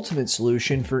 the ultimate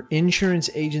solution for insurance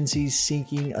agencies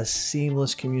seeking a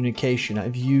seamless communication.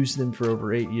 I've used them for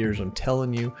over 8 years. I'm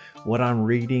telling you, what I'm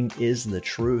reading is the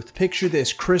truth. Picture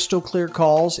this: crystal clear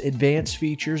calls, advanced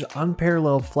features,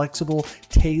 unparalleled, flexible,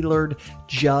 tailored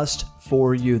just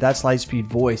for you. That's Lightspeed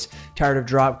Voice. Tired of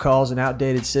drop calls and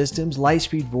outdated systems?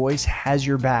 Lightspeed Voice has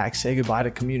your back. Say goodbye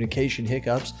to communication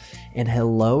hiccups and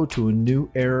hello to a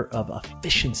new era of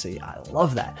efficiency. I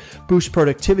love that. Boost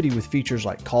productivity with features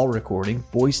like call recording,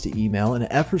 voice to email, and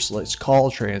effortless call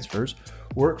transfers.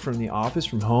 Work from the office,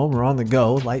 from home, or on the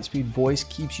go. Lightspeed Voice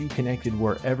keeps you connected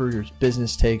wherever your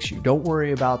business takes you. Don't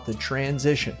worry about the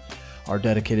transition. Our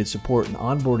dedicated support and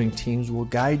onboarding teams will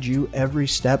guide you every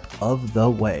step of the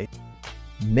way.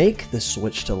 Make the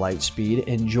switch to Lightspeed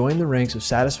and join the ranks of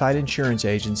satisfied insurance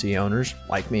agency owners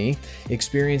like me,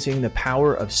 experiencing the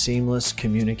power of seamless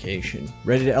communication.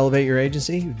 Ready to elevate your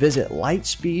agency? Visit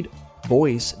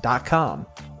lightspeedvoice.com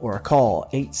or call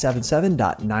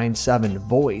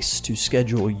 877-97-VOICE to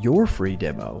schedule your free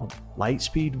demo.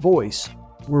 Lightspeed Voice,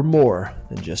 we're more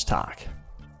than just talk.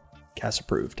 CAS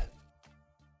approved.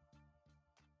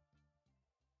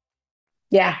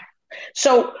 Yeah.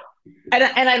 So And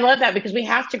I love that because we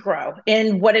have to grow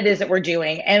in what it is that we're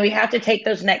doing and we have to take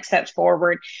those next steps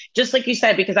forward. Just like you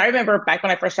said, because I remember back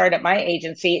when I first started at my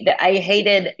agency that I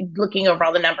hated looking over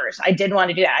all the numbers. I didn't want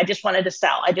to do that. I just wanted to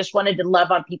sell. I just wanted to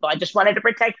love on people. I just wanted to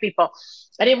protect people.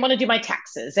 I didn't want to do my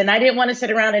taxes and I didn't want to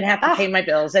sit around and have to pay my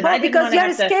bills. And well, I didn't because you're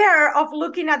to... scared of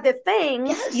looking at the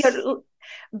things, yes.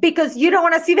 Because you don't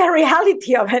want to see the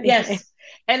reality of it. Yes.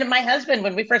 And my husband,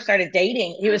 when we first started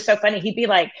dating, he was so funny. He'd be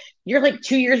like, "You're like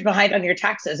 2 years behind on your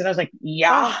taxes." And I was like,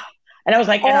 "Yeah." And I was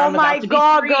like, "And I'm about to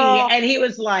be free." And he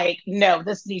was like, "No,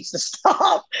 this needs to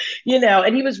stop."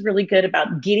 And he was really good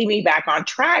about getting me back on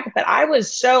track. But I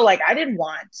was so like, I didn't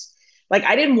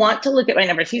want to look at my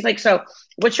numbers. He's like, "So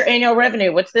what's your annual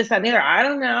revenue? What's this, that, and the other?" I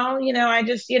don't know. I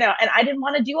just, and I didn't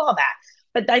want to do all that.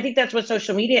 But I think that's what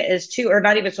social media is too, or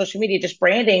not even social media, just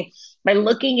branding. By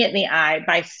looking it in the eye,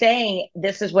 by saying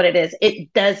this is what it is,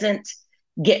 it doesn't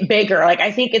get bigger. Like,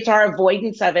 I think it's our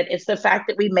avoidance of it. It's the fact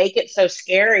that we make it so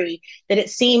scary that it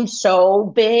seems so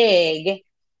big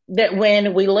that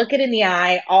when we look it in the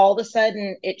eye, all of a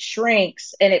sudden it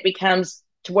shrinks and it becomes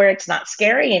to where it's not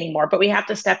scary anymore. But we have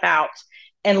to step out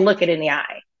and look it in the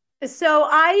eye. So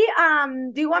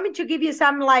do you want me to give you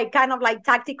some kind of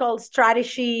tactical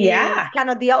strategy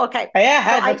kind of deal? Okay.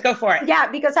 Yeah, so let's go for it.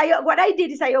 Yeah, because what I did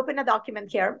is I opened a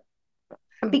document here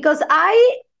because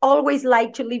I always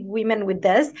like to leave women with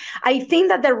this. I think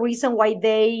that the reason why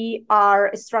they are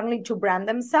struggling to brand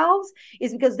themselves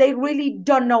is because they really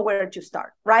don't know where to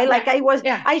start, right?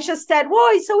 Yeah. I just said, well,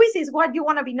 it's so easy. It's what you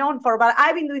want to be known for, but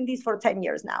I've been doing this for 10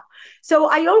 years now. So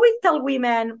I always tell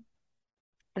women,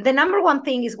 the number one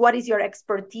thing is, what is your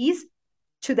expertise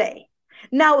today?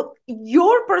 Now,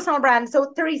 your personal brand.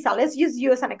 So Teresa, let's use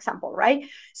you as an example, right?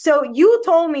 So you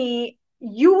told me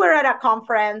you were at a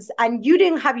conference and you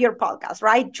didn't have your podcast,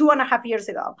 right? 2.5 years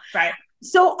ago. Right.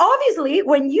 So obviously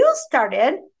when you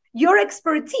started, your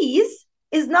expertise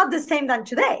is not the same than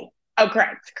today. Oh,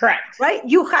 correct. Right?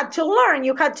 You had to learn.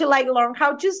 You had to learn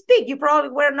how to speak. You probably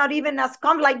were not even as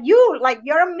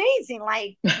you're amazing.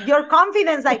 Your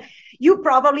confidence, you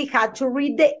probably had to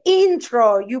read the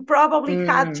intro. You probably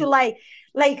had to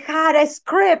had a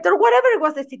script or whatever it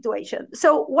was the situation.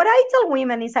 So what I tell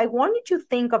women is I want you to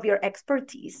think of your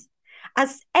expertise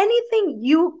as anything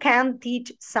you can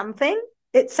teach somebody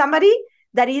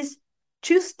that is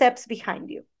 2 steps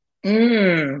behind you.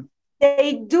 You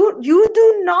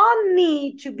do not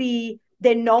need to be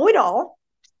the know-it-all.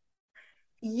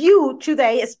 You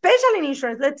today, especially in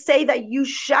insurance, let's say that you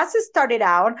just started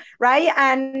out, right?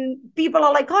 And people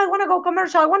are like, oh, I want to go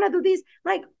commercial. I want to do this.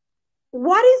 Like,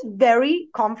 what is very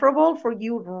comfortable for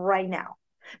you right now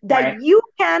that you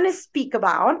can speak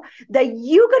about, that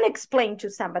you can explain to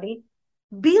somebody?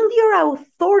 Build your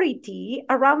authority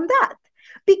around that.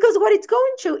 Because what it's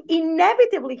going to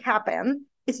inevitably happen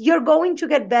is you're going to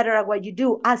get better at what you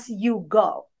do as you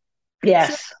go.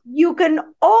 Yes. So you can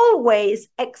always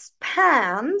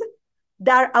expand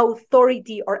that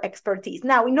authority or expertise.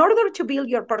 Now, in order to build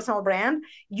your personal brand,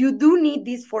 you do need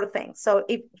these 4 things. So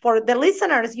if for the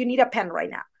listeners, you need a pen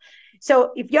right now.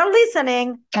 So if you're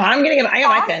listening, I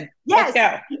got my pen. Yes,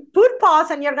 let's go. Put pause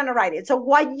and you're going to write it. So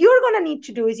what you're going to need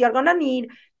to do is you're going to need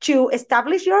to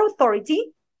establish your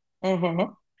authority.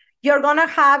 Mm-hmm. You're going to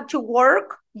have to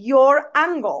work your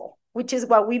angle, which is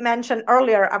what we mentioned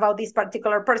earlier about this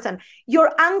particular person.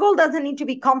 Your angle doesn't need to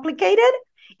be complicated.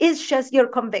 It's just your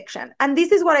conviction. And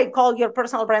this is what I call your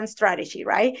personal brand strategy,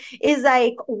 right? It's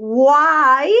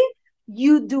why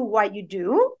you do what you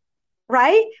do,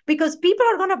 right? Because people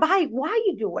are going to buy why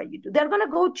you do what you do. They're going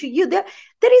to go to you. There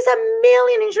is 1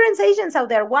 million insurance agents out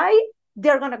there. Why?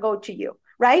 They're going to go to you,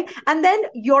 right? And then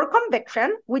your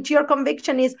conviction, which your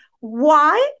conviction is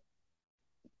why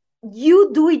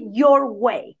you do it your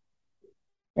way,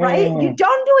 right? You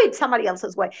don't do it somebody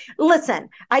else's way. Listen,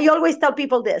 I always tell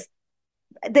people this.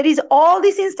 There is all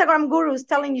these Instagram gurus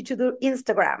telling you to do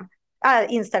Instagram,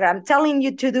 telling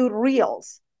you to do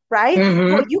reels, right?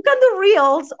 Mm-hmm. Well, you can do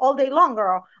reels all day long,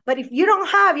 girl. But if you don't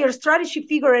have your strategy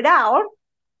figured out,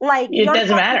 it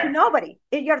doesn't matter.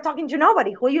 You're talking to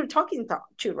nobody. Who you're talking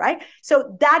to, right?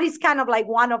 So that is kind of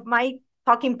one of my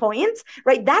talking points,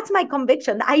 right? That's my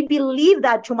conviction. I believe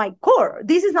that to my core.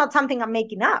 This is not something I'm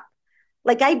making up.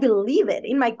 I believe it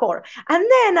in my core. And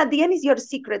then at the end is your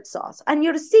secret sauce. And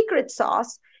your secret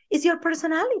sauce is your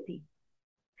personality.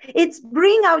 It's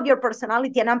bring out your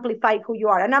personality and amplify who you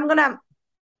are. And I'm going to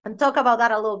talk about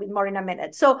that a little bit more in a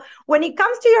minute. So when it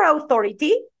comes to your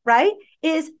authority, right,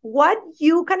 is what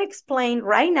you can explain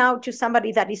right now to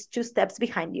somebody that is 2 steps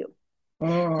behind you.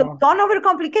 So don't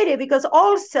overcomplicate it, because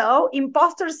also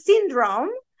imposter syndrome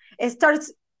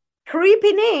starts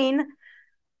creeping in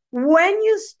when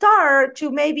you start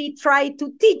to maybe try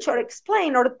to teach or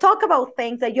explain or talk about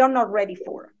things that you're not ready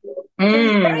for.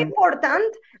 It's very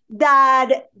important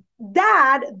that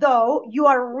though you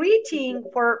are reaching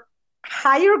for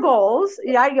higher goals,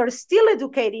 you're still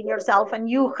educating yourself and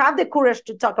you have the courage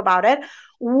to talk about it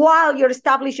while you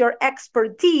establish your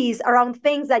expertise around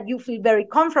things that you feel very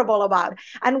comfortable about.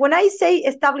 And when I say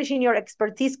establishing your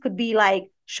expertise, could be like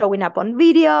showing up on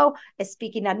video,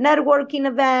 speaking at networking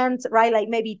events, right? Like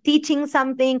maybe teaching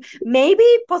something, maybe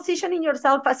positioning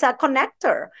yourself as a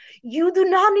connector. You do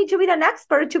not need to be an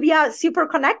expert to be a super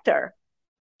connector.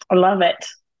 I love it.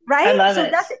 Right? I love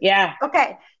it. Yeah.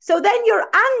 Okay. So then your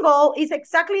angle is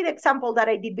exactly the example that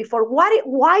I did before.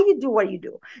 Why you do what you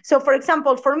do. So for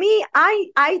example, for me,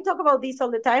 I talk about this all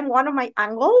the time. One of my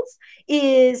angles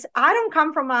is I don't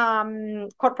come from a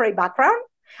corporate background.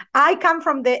 I come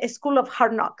from the school of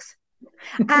hard knocks.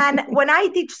 And when I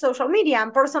teach social media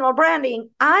and personal branding,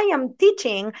 I am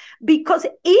teaching because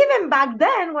even back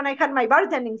then, when I had my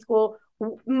bartending school,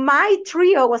 my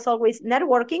trio was always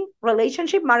networking,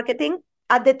 relationship marketing.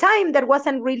 At the time, there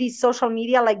wasn't really social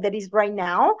media like there is right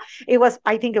now.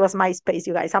 I think it was MySpace,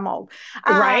 you guys, I'm old.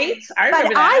 Right? I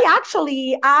remember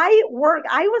that.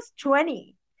 I was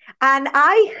 20 and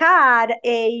I had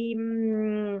a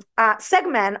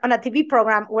segment on a TV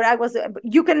program where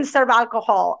you can serve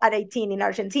alcohol at 18 in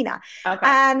Argentina. Okay.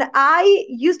 And I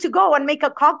used to go and make a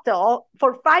cocktail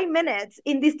for 5 minutes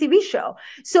in this TV show.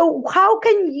 So how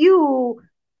can you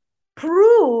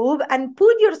prove and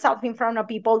put yourself in front of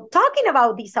people talking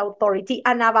about this authority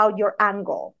and about your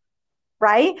angle,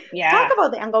 right? Yeah. Talk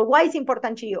about the angle, why it's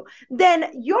important to you. Then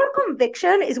your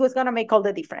conviction is what's going to make all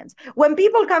the difference. When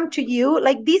people come to you,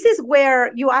 like this is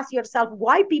where you ask yourself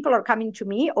why people are coming to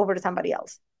me over somebody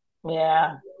else.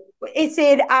 Yeah. Is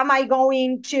it, am I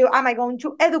going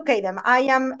to educate them?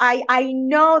 I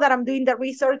know that I'm doing the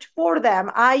research for them.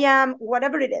 I am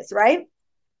whatever it is, right?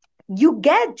 You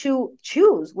get to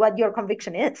choose what your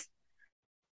conviction is.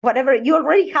 Whatever, you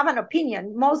already have an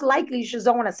opinion. Most likely you just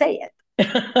don't want to say it.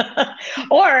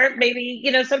 Or maybe,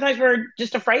 sometimes we're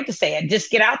just afraid to say it. Just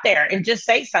get out there and just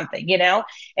say something, And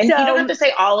so, you don't have to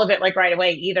say all of it like right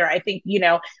away either. I think,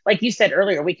 like you said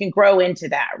earlier, we can grow into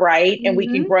that, right? And we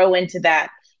can grow into that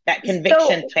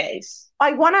conviction phase.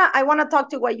 I wanna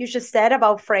talk to what you just said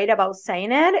about afraid about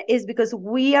saying it is because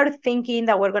we are thinking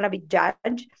that we're gonna be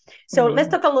judged. So let's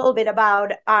talk a little bit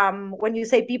about when you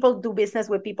say people do business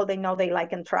with people they know, they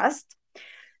like, and trust.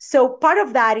 So part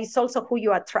of that is also who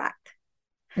you attract.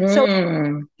 So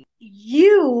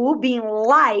you being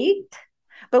liked,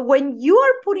 but when you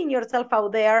are putting yourself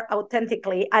out there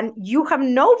authentically and you have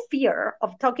no fear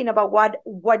of talking about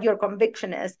what your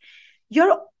conviction is,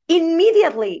 you're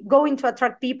immediately going to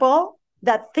attract people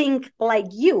that think like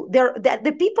you.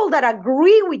 The people that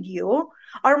agree with you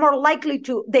are more likely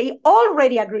they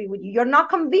already agree with you. You're not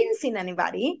convincing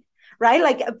anybody, right?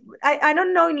 Like, I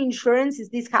don't know in insurance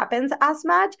if this happens as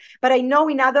much, but I know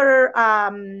in other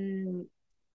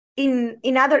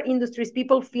in other industries,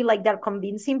 people feel like they're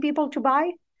convincing people to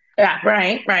buy. Yeah,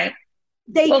 right.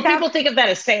 People think of that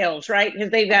as sales, right?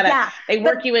 Because they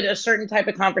work you into a certain type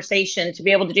of conversation to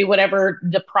be able to do whatever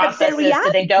the process is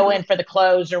that they go in for the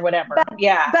close or whatever.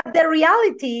 But the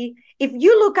reality, if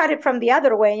you look at it from the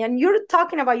other way and you're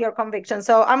talking about your conviction.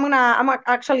 So I'm gonna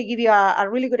actually give you a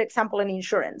really good example in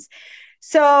insurance.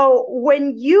 So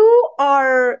when you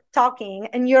are talking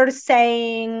and you're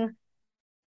saying,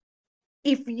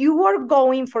 if you are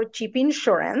going for cheap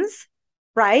insurance,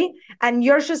 right? And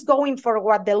you're just going for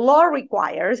what the law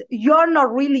requires, you're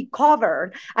not really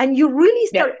covered. And you really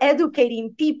start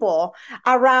educating people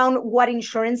around what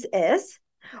insurance is.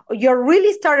 You're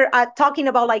really started talking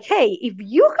about like, hey, if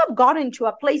you have gotten to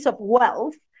a place of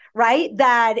wealth, right,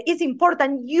 that is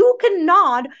important, you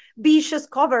cannot be just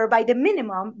covered by the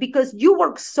minimum because you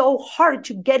work so hard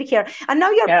to get here. And now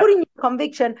you're putting your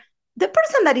conviction. The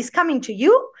person that is coming to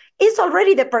you is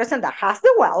already the person that has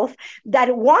the wealth,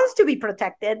 that wants to be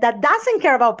protected, that doesn't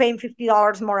care about paying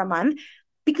 $50 more a month,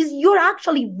 because you're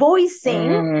actually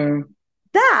voicing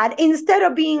that instead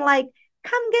of being like,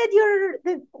 come get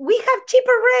we have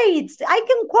cheaper rates. I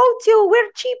can quote you,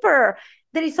 we're cheaper.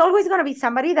 There is always going to be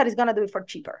somebody that is going to do it for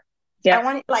cheaper.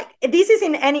 Yeah. This is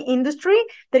in any industry,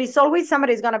 there is always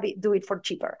somebody who's going to do it for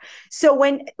cheaper. So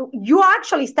when you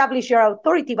actually establish your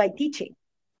authority by teaching,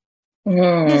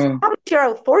 you establish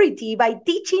your authority by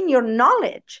teaching your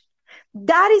knowledge.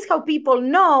 That is how people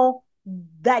know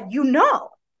that you know.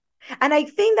 And I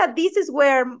think that this is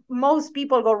where most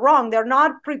people go wrong. They're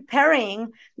not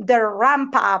preparing their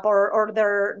ramp up or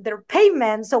their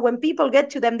payment. So when people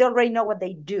get to them, they already know what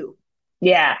they do.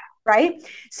 Yeah. Right.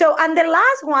 So, and the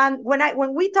last one,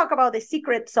 when we talk about the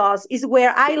secret sauce, is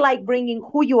where I like bringing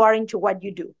who you are into what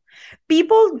you do.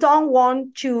 People don't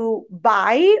want to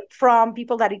buy from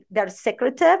people that they're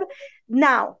secretive.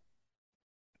 Now,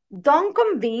 don't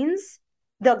confuse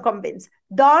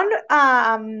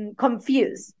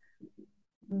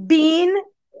being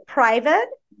private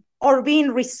or being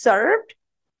reserved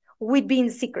with being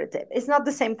secretive. It's not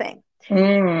the same thing.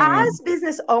 As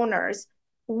business owners,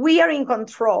 we are in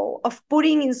control of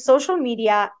putting in social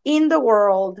media, in the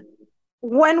world,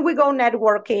 when we go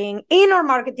networking, in our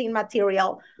marketing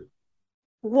material,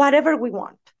 whatever we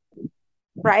want,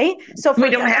 right? So we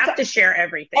don't have to share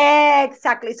everything.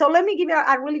 Exactly. So let me give you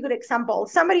a really good example.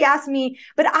 Somebody asked me,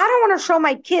 but I don't want to show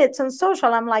my kids on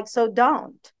social. I'm like, so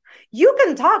don't. You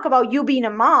can talk about you being a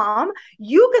mom.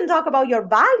 You can talk about your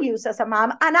values as a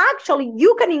mom. And actually,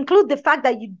 you can include the fact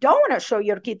that you don't want to show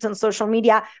your kids on social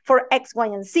media for X, Y,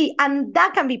 and Z. And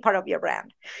that can be part of your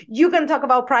brand. You can talk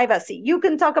about privacy. You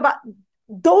can talk about,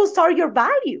 those are your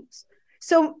values.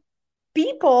 So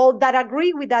people that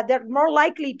agree with that, they're more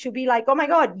likely to be like, oh my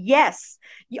God, yes.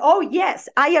 Oh, yes,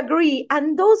 I agree.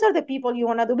 And those are the people you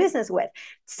want to do business with.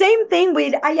 Same thing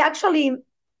with,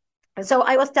 so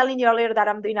I was telling you earlier that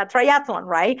I'm doing a triathlon,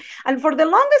 right? And for the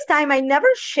longest time, I never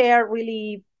share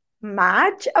really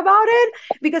much about it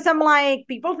because I'm like,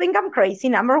 people think I'm crazy,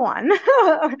 number one.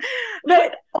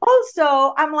 But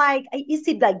also I'm like, is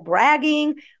it like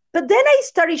bragging? But then I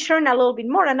started sharing a little bit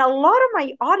more. And a lot of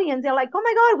my audience, they're like, oh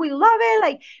my God, we love it.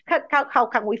 Like, how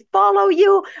can we follow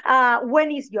you?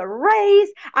 When is your race?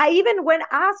 I even went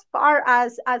as far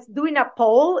as doing a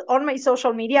poll on my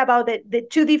social media about the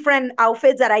two different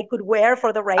outfits that I could wear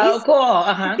for the race. Oh, cool.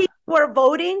 Uh-huh. People were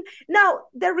voting. Now,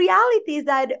 the reality is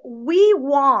that we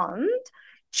want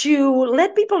to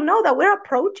let people know that we're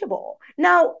approachable.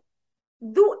 Now,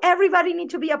 do everybody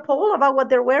need to be a poll about what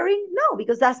they're wearing? No,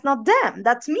 because that's not them.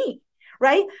 That's me,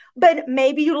 right? But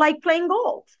maybe you like playing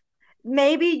golf.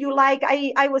 Maybe you like,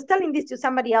 I was telling this to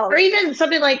somebody else. Or even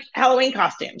something like Halloween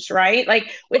costumes, right?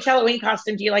 Like, which Halloween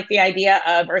costume do you like the idea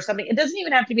of, or something? It doesn't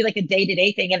even have to be like a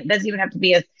day-to-day thing, and it doesn't even have to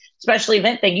be a special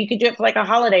event thing. You could do it for like a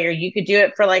holiday, or you could do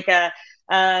it for like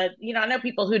I know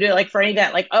people who do it like for any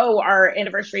event, like, oh, our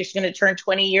anniversary is going to turn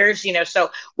 20 years, so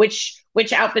which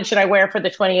outfit should I wear for the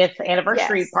 20th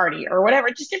anniversary party or whatever,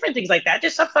 just different things like that.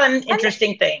 Just some fun,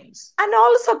 interesting things. And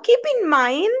also keep in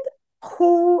mind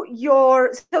so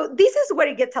this is where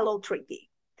it gets a little tricky.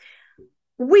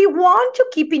 We want to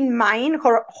keep in mind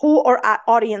who our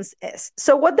audience is.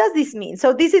 So what does this mean?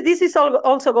 So this is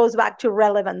also goes back to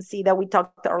relevancy that we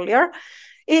talked earlier.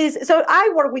 So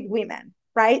I work with women.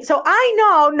 Right. So I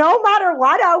know no matter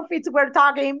what outfits we're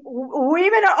talking,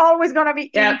 women are always going to be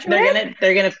into it.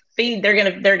 They're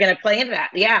going to play into that.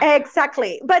 Yeah,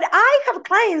 exactly. But I have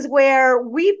clients where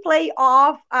we play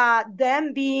off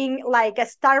them being like a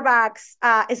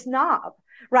Starbucks snob.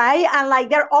 Right. And like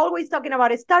they're always talking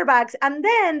about Starbucks. And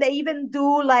then they even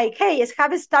do like, hey, let's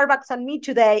have a Starbucks on me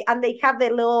today. And they have the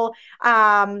little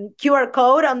QR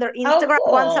code on their Instagram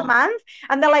once a month.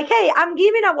 And they're like, hey, I'm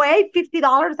giving away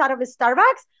 $50 out of a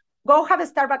Starbucks. Go have a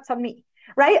Starbucks on me.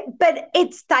 Right. But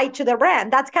it's tied to the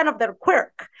brand. That's kind of their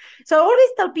quirk. So I always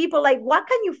tell people, like, what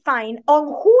can you find on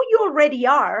who you already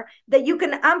are that you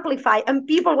can amplify? And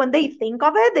people, when they think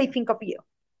of it, they think of you.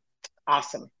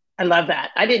 Awesome. I love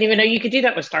that. I didn't even know you could do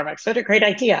that with Starbucks. What a great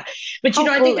idea. But,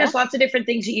 I think there's lots of different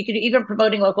things that you could do, even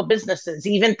promoting local businesses,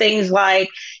 even things like,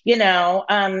 I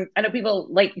know people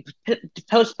like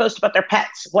post about their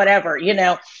pets, whatever,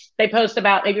 they post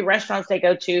about maybe restaurants they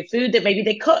go to, food that maybe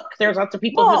they cook. There's lots of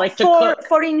people who like to cook.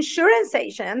 For insurance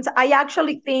agents, I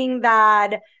actually think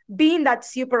that being that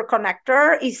super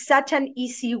connector is such an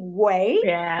easy way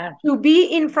to be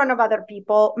in front of other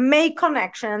people, make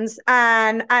connections,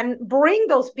 and bring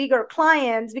those bigger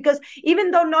clients. Because even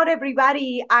though not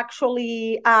everybody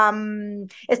actually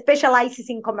specializes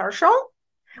in commercial,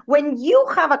 when you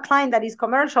have a client that is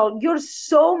commercial, you're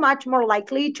so much more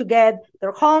likely to get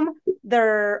their home,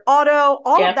 their auto,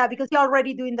 all of that, because you're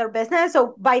already doing their business.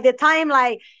 So by the time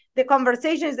like the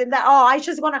conversations and that, I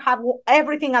just want to have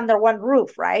everything under one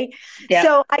roof, right? Yeah.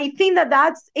 So I think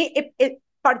that's it,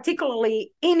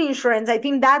 particularly in insurance. I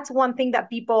think that's one thing that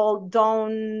people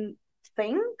don't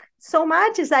think so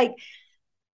much is like,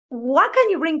 what can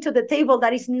you bring to the table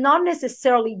that is not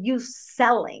necessarily you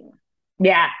selling?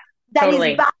 Yeah. That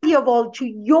is valuable to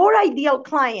your ideal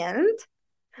client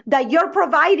that you're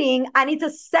providing, and it's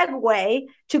a segue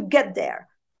to get there.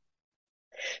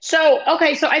 So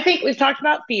I think we've talked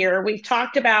about fear. We've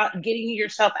talked about getting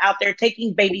yourself out there,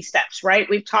 taking baby steps, right?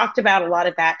 We've talked about a lot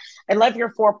of that. I love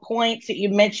your 4 points that you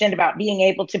mentioned about being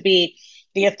able to be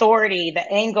the authority, the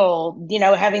angle,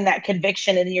 having that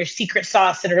conviction and your secret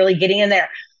sauce and really getting in there.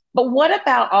 But what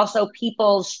about also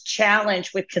people's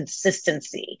challenge with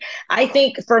consistency? I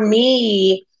think for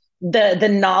me, the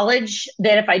knowledge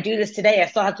that if I do this today, I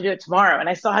still have to do it tomorrow, and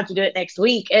I still have to do it next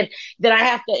week. And that I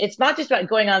have to, it's not just about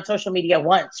going on social media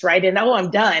once, right? And I'm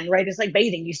done, right? It's like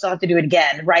bathing. You still have to do it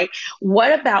again, right?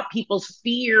 What about people's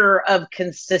fear of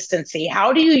consistency?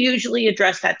 How do you usually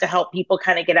address that to help people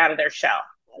kind of get out of their shell?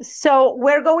 So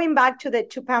we're going back to the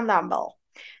 2-pound dumbbell.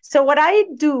 So what I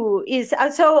do is,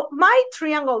 so my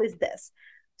triangle is this.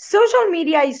 Social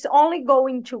media is only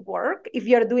going to work if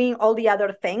you're doing all the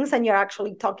other things and you're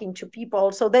actually talking to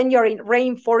people. So then you're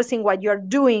reinforcing what you're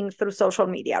doing through social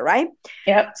media, right?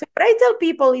 Yep. So what I tell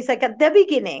people is like at the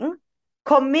beginning,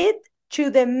 commit to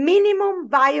the minimum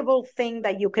viable thing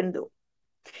that you can do.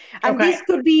 And this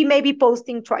could be maybe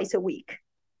posting twice a week,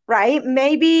 right?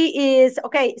 Maybe is,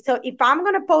 okay, so if I'm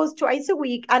going to post twice a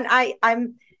week and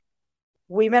I'm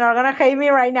women are going to hate me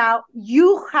right now,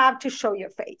 you have to show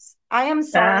your face. I am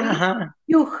sorry.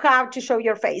 You have to show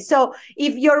your face. So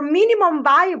if your minimum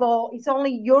viable is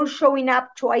only you're showing up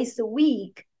twice a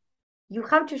week, you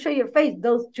have to show your face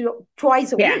those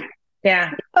twice a week.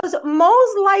 Yeah. Because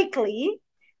most likely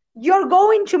you're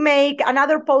going to make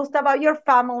another post about your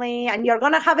family and you're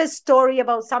going to have a story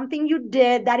about something you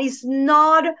did that is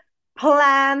not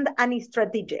planned and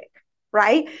strategic.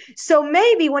 Right? So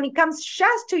maybe when it comes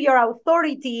just to your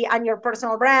authority and your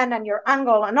personal brand and your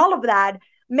angle and all of that,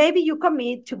 maybe you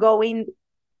commit to going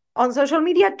on social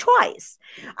media twice.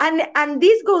 And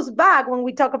this goes back when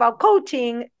we talk about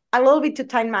coaching a little bit to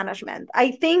time management.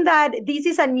 I think that this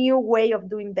is a new way of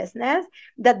doing business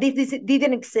that this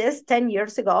didn't exist 10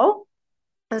 years ago.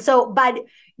 And so, but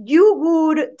you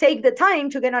would take the time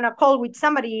to get on a call with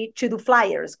somebody to do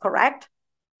flyers, correct?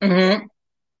 Mm-hmm.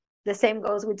 The same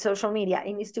goes with social media.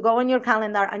 It needs to go on your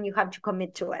calendar and you have to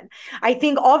commit to it. I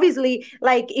think obviously,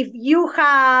 like if you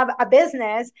have a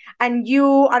business and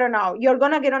I don't know, you're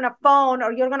going to get on a phone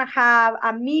or you're going to have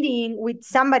a meeting with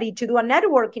somebody to do a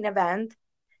networking event,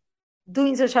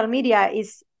 doing social media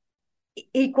is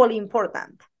equally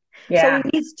important. Yeah. So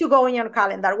it needs to go on your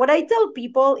calendar. What I tell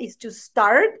people is to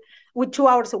start with 2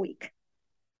 hours a week.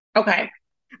 Okay.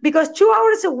 Because 2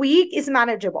 hours a week is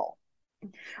manageable.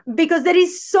 Because there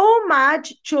is so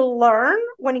much to learn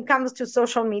when it comes to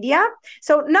social media.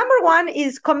 So number one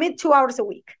is commit 2 hours a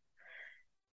week.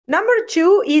 Number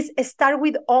two is start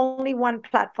with only one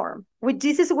platform, which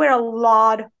this is where a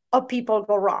lot of people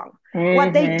go wrong. Mm-hmm.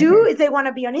 What they do is they want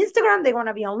to be on Instagram, they want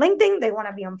to be on LinkedIn, they want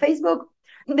to be on Facebook,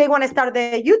 they want to start the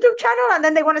YouTube channel, and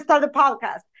then they want to start the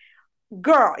podcast.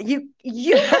 Girl, you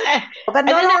but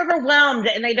they're overwhelmed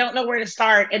and they don't know where to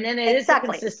start. And then it is the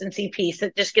consistency piece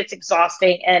that just gets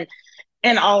exhausting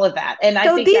and all of that. And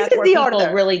I think that's where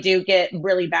people really do get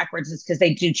really backwards, is because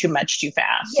they do too much too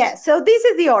fast. Yeah. So this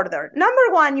is the order. Number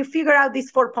one, you figure out these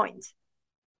 4 points.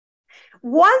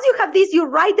 Once you have these, you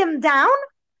write them down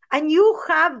and you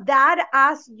have that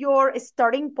as your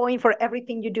starting point for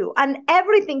everything you do. And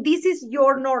everything, this is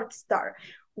your North Star.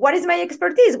 What is my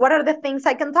expertise? What are the things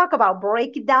I can talk about?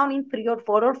 Break it down in 3 or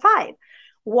 4 or 5.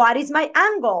 What is my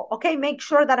angle? Okay, make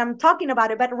sure that I'm talking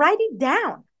about it, but write it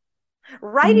down.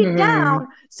 Write it down.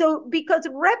 So, because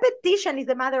repetition is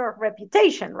a matter of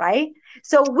reputation, right?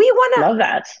 So we want to love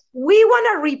that. We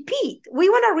want to repeat. We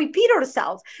want to repeat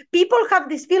ourselves. People have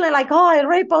this feeling like, oh, I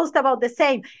already post about the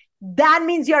same. That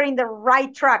means you're in the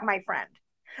right track, my friend.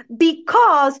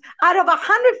 Because out of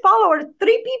 100 followers,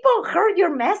 3 people heard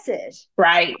your message.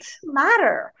 Right. It doesn't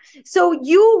matter. So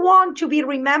you want to be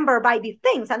remembered by these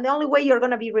things. And the only way you're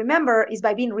going to be remembered is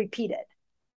by being repeated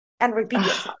and repeat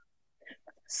yourself.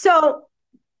 So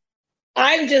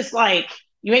I'm just like,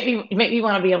 you make me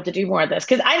want to be able to do more of this,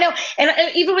 because I know, and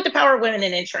even with the power of women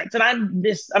in insurance, and I'm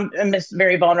just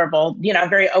very vulnerable,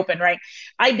 very open, right?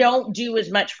 I don't do as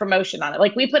much promotion on it.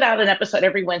 Like we put out an episode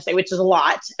every Wednesday, which is a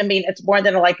lot. I mean, it's more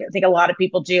than I think a lot of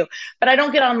people do, but I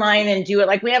don't get online and do it.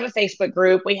 Like we have a Facebook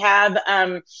group, we have,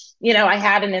 I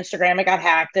had an Instagram, it got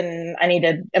hacked, and I need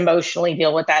to emotionally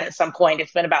deal with that at some point.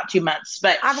 It's been about 2 months,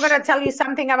 but I'm going to tell you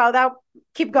something about that.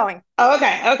 Keep going. Oh,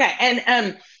 okay.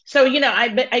 And, so,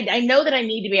 I know that I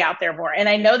need to be out there more, and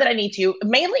I know that I need to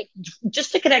mainly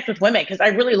just to connect with women, because I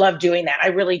really love doing that. I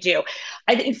really do.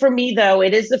 I think for me, though,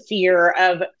 it is the fear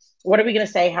of what are we going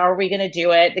to say? How are we going to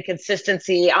do it? The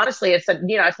consistency. Honestly, it's I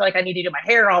feel like I need to do my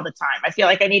hair all the time. I feel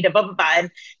like I need to blah, blah, blah.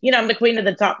 And, I'm the queen of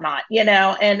the top knot, and,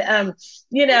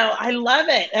 I love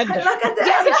it. And, look at this.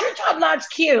 Yeah, but your top knot's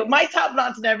cute. My top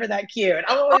knot's never that cute.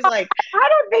 I'm always like, I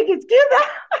don't think it's cute.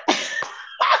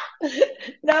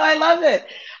 No, I love it.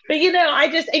 But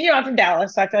I'm from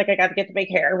Dallas, so I feel like I got to get the big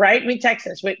hair, right? I mean,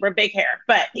 Texas, we're big hair.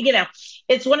 But,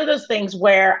 it's one of those things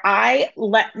where I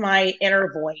let my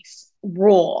inner voice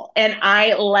rule and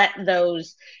I let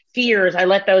those fears, I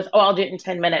let those, oh, I'll do it in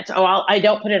 10 minutes. Oh, I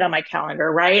don't put it on my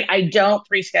calendar, right? I don't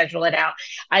pre-schedule it out.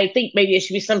 I think maybe it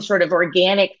should be some sort of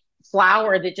organic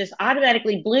flower that just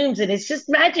automatically blooms and it's just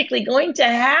magically going to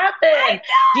happen.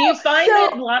 Do you find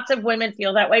that lots of women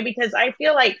feel that way? Because I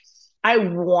feel like I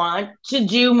want to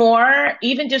do more,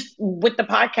 even just with the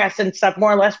podcast and stuff,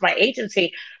 more or less my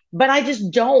agency, but I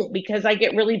just don't because I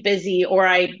get really busy or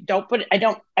I'm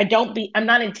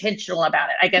not intentional about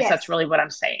it. I guess that's really what I'm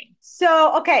saying.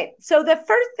 So, okay. So the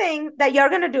first thing that you're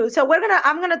going to do,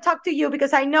 I'm going to talk to you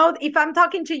because I know if I'm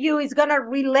talking to you, it's going to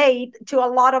relate to a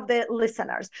lot of the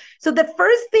listeners. So the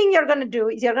first thing you're going to do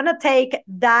is you're going to take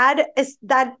that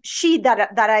sheet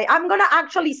I'm going to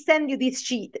actually send you this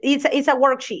sheet. It's a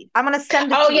worksheet. I'm going to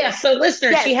send it to you. So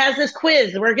listeners, she has this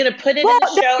quiz. We're going to put it in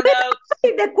the show notes.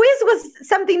 The quiz was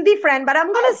something different, but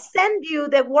I'm going to send you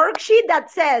the worksheet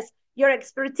that says your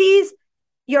expertise,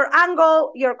 your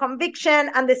angle, your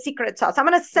conviction, and the secret sauce. I'm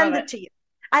going to send it to you.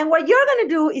 And what you're going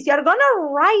to do is you're going to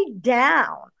write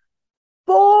down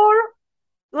 4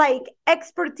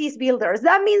 expertise builders.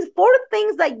 That means 4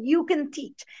 things that you can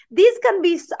teach. This can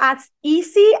be as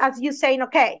easy as you saying,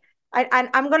 okay,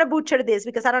 I'm going to butcher this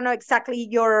because I don't know exactly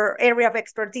your area of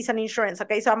expertise and insurance.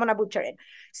 Okay, so I'm going to butcher it.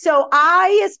 So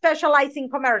I specialize in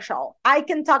commercial. I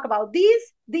can talk about this,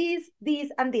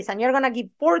 and this. And you're going to give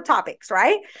 4 topics,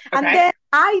 right? Okay. And then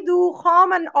I do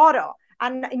home and auto.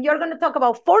 And you're going to talk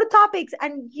about 4 topics.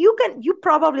 And you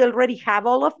probably already have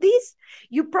all of these.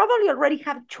 You probably already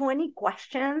have 20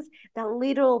 questions that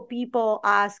little people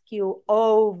ask you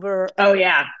over. Oh,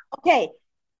 yeah. Okay.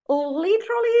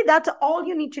 Literally, that's all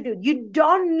you need to do. You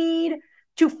don't need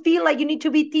to feel like you need to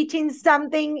be teaching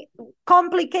something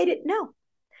complicated. No,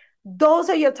 those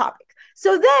are your topics.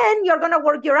 So then you're going to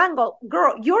work your angle.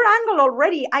 Girl, your angle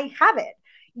already, I have it.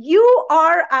 You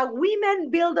are a women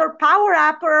builder, power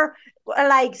upper,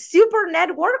 super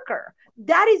networker.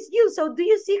 That is you. So do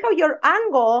you see how your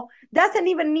angle doesn't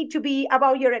even need to be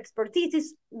about your expertise?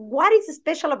 It's what is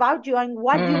special about you and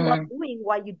what you love doing,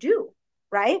 what you do.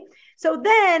 Right? So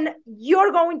then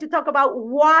you're going to talk about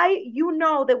why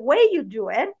the way you do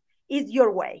it is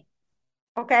your way.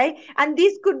 Okay? And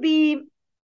this could be,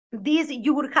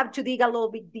 you would have to dig a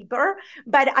little bit deeper,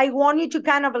 but I want you to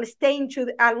kind of stay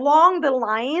along the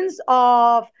lines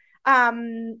of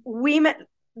women,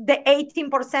 the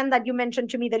 18% that you mentioned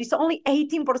to me. There is only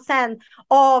 18%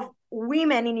 of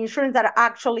women in insurance that are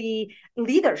actually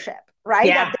leadership, right?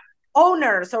 Yeah.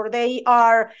 Owners, or they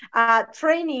are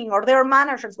training, or they're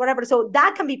managers, whatever. So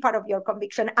that can be part of your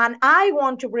conviction. And I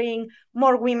want to bring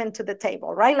more women to the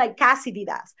table, right? Like Cassidy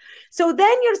does. So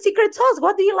then your secret sauce,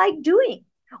 what do you like doing?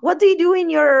 What do you do in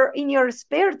your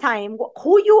spare time?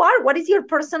 Who you are? What is your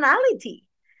personality?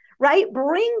 Right?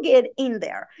 Bring it in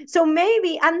there. So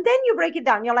maybe, and then you break it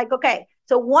down. You're like, okay,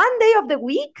 so one day of the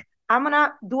week, I'm going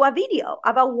to do a video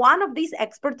about one of these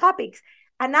expert topics.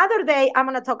 Another day, I'm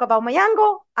going to talk about my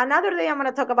angle. Another day, I'm going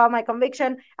to talk about my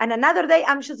conviction. And another day,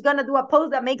 I'm just going to do a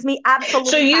post that makes me absolutely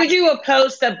So you happy. do a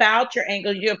post about your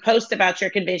angle, you do a post about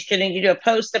your conviction, and you do a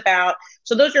post about,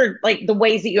 so those are like the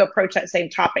ways that you approach that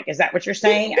same topic. Is that what you're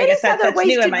saying? I guess that's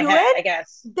new in my head, I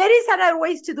guess. There is other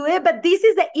ways to do it, but this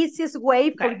is the easiest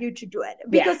way for you to do it.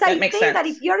 Because I think that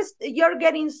if you're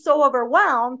getting so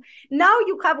overwhelmed, now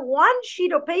you have one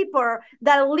sheet of paper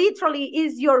that literally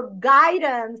is your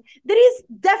guidance. There is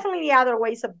definitely other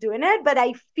ways of doing it, but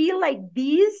I feel like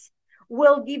these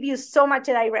will give you so much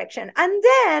direction. And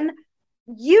then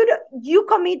you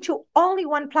commit to only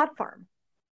one platform.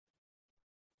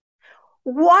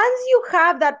 Once you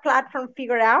have that platform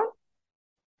figured out,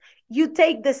 you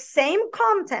take the same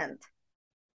content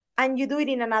and you do it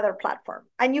in another platform,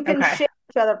 and you can share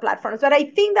to other platforms. But I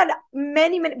think that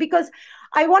many, because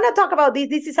I want to talk about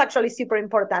this is actually super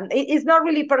important. It's not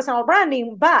really personal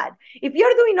branding, but if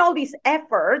you're doing all these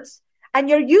efforts and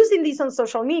you're using this on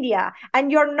social media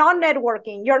and you're not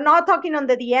networking, you're not talking on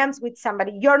the DMs with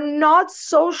somebody, you're not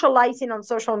socializing on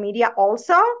social media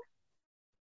also,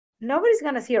 nobody's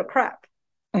going to see your crap.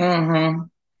 Mm-hmm.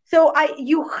 So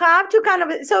you have to kind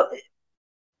of, so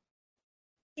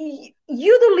you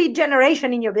do lead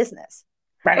generation in your business,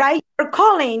 right? You're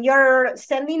calling, you're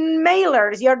sending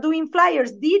mailers, you're doing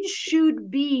flyers. This should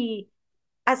be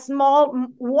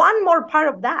one more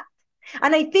part of that.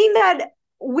 And I think that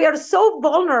we are so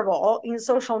vulnerable in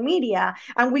social media,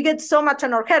 and we get so much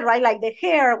on our head, right? Like the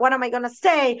hair, what am I going to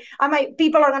say?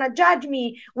 People are going to judge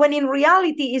me, when in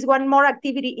reality is one more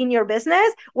activity in your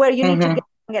business where you need to get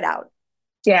it out.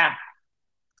 Yeah.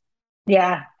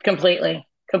 Yeah. Completely.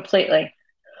 Completely.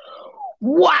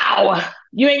 Wow.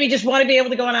 You made me just want to be able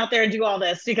to go on out there and do all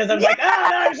this because I'm like, oh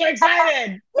no, I'm so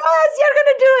excited. Yes, you're going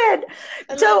to do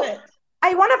I it. love it.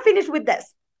 I want to finish with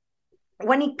this.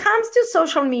 When it comes to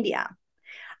social media,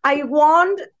 I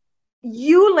want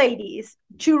you ladies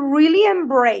to really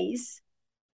embrace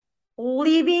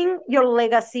leaving your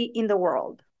legacy in the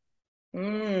world. I'm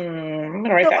going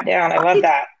to write that down. I love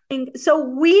that. So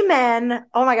women,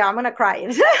 oh my God, I'm going to cry.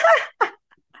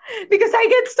 Because I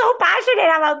get so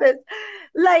passionate about this.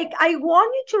 Like, I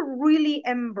want you to really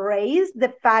embrace the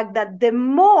fact that the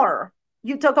more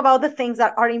you talk about the things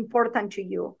that are important to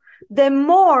you, the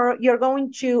more you're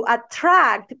going to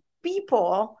attract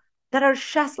people that are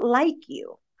just like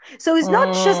you. So it's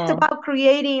not just about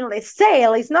creating a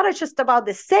sale. It's not just about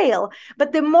the sale,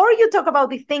 but the more you talk about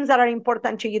the things that are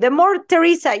important to you, the more,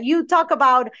 Teresa, you talk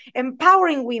about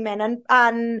empowering women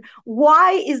and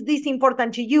why is this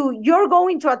important to you, you're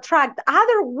going to attract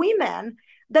other women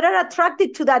that are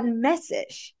attracted to that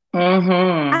message.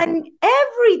 And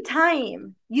every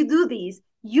time you do this,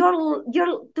 you're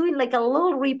doing like a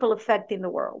little ripple effect in the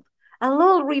world,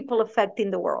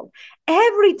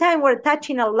 Every time we're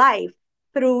touching a life,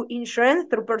 through insurance,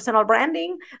 through personal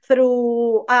branding,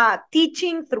 through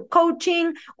teaching, through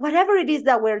coaching, whatever it is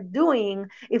that we're doing,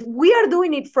 if we are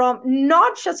doing it from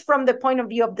not just from the point of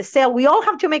view of the sale, we all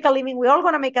have to make a living, we all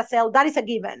want to make a sale, that is a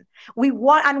given. We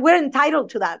want, and we're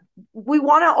entitled to that. We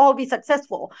want to all be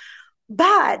successful.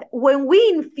 But when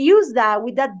we infuse that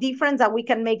with that difference that we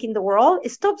can make in the world,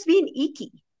 it stops being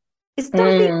icky. It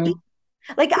stops being icky.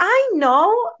 Like, I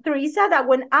know, Teresa, that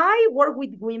when I work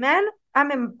with women, I'm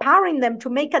empowering them to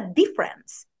make a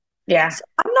difference. Yeah. So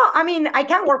I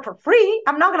can't work for free.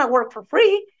 I'm not going to work for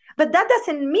free, but that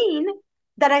doesn't mean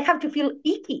that I have to feel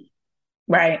icky.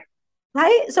 Right.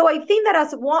 So I think that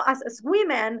as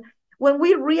women, when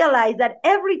we realize that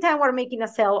every time we're making a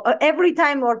sale, or every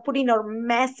time we're putting our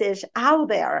message out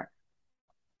there,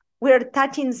 we're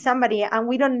touching somebody and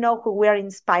we don't know who we're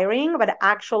inspiring, but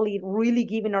actually really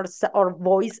giving our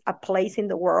voice a place in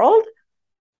the world,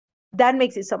 that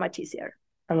makes it so much easier.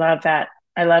 I love that.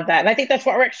 And I think that's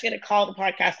what we're actually going to call the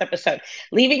podcast episode,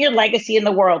 Leaving Your Legacy in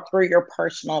the World Through Your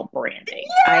Personal Branding.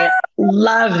 Yeah! I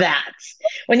love that.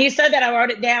 When you said that, I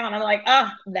wrote it down. I'm like, oh,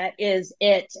 that is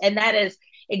it. And that is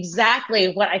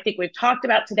exactly what I think we've talked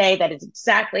about today. That is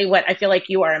exactly what I feel like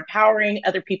you are empowering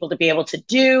other people to be able to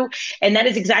do. And that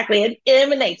is exactly, it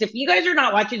emanates. If you guys are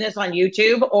not watching this on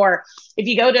YouTube, or if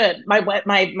you go to my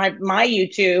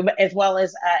YouTube, as well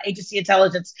as Agency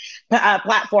Intelligence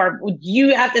platform,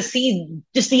 you have to see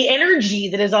just the energy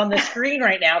that is on the screen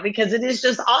right now, because it is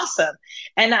just awesome.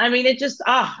 And I mean,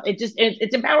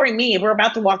 it's empowering me. We're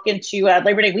about to walk into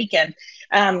Labor Day weekend.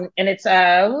 And it's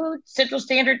Central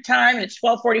Standard Time, and it's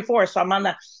 12:44. So I'm on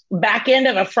the back end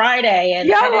of a Friday,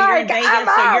 and I know you're in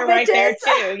Vegas, so you're right there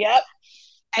too. Yep.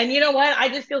 And you know what? I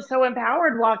just feel so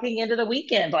empowered walking into the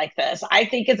weekend like this. I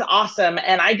think it's awesome.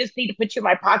 And I just need to put you in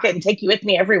my pocket and take you with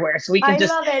me everywhere. So we can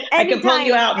I can pull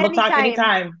you out and we'll talk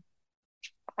anytime.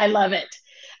 I love it.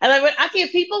 Okay,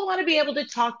 if people want to be able to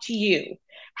talk to you,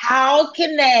 how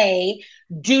can they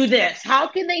do this? How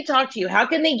can they talk to you? How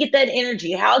can they get that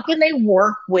energy? How can they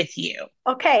work with you?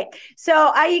 Okay,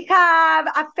 so I have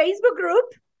a Facebook group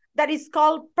that is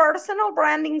called Personal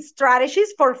Branding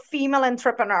Strategies for Female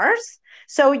Entrepreneurs.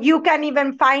 So you can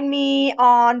even find me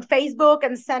on Facebook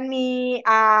and send me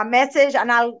a message,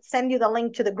 and I'll send you the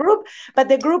link to the group. But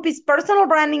the group is Personal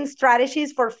Branding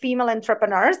Strategies for Female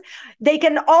Entrepreneurs. They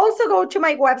can also go to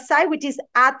my website, which is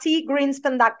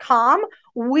grinspun.com.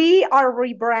 We are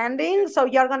rebranding. So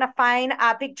you're going to find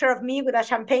a picture of me with a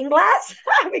champagne glass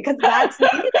because that's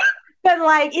me. But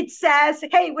like it says,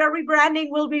 hey, we're rebranding.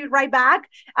 We'll be right back.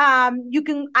 I'm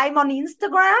on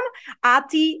Instagram,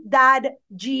 ati.g.branding.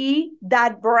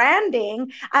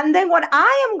 And then what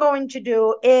I am going to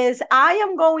do is I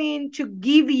am going to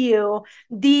give you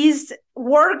this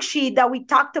worksheet that we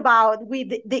talked about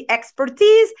with the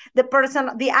expertise,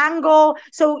 the angle.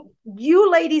 So you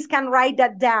ladies can write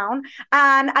that down.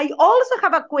 And I also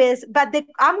have a quiz, but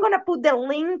I'm going to put the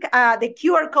link, the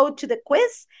QR code to the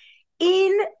quiz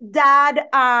in that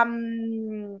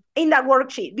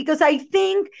worksheet, because I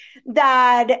think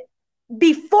that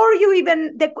before you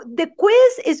even, the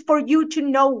quiz is for you to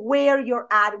know where you're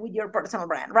at with your personal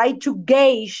brand, right? To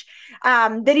gauge.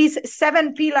 There is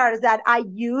 7 pillars that I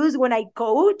use when I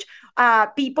coach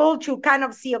people to kind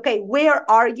of see, okay, where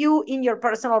are you in your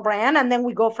personal brand? And then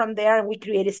we go from there and we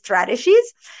create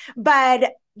strategies.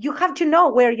 But you have to know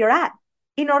where you're at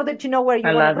in order to know where you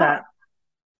want to go.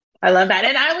 I love that.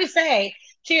 And I always say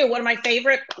too, one of my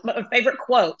favorite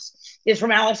quotes is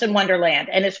from Alice in Wonderland.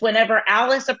 And it's whenever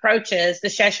Alice approaches the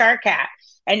Cheshire Cat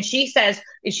and she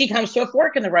comes to a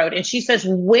fork in the road and she says,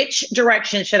 which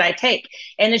direction should I take?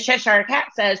 And the Cheshire Cat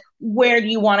says, where do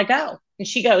you want to go? And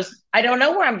she goes, I don't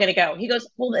know where I'm going to go. He goes,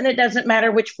 well, then it doesn't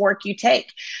matter which fork you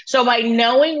take. So by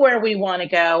knowing where we want to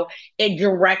go, it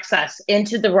directs us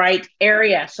into the right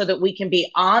area so that we can be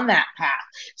on that path.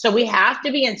 So we have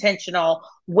to be intentional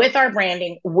with our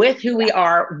branding, with who we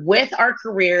are, with our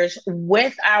careers,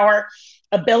 with our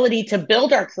ability to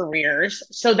build our careers,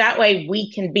 so that way we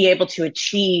can be able to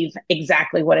achieve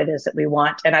exactly what it is that we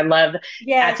want. And I love,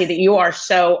 Patsy, that you are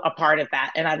so a part of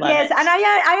that. And I love it. Yes, and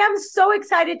I am so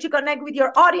excited to connect with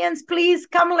your audience. Please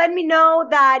come let me know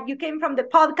that you came from the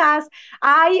podcast.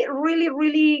 I really,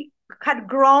 really had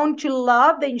grown to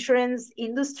love the insurance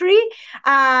industry,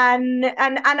 and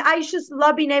I just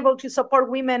love being able to support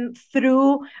women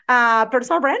through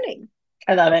personal branding.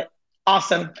 I love it.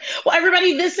 Awesome. Well,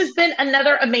 everybody, this has been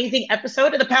another amazing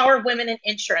episode of the Power of Women in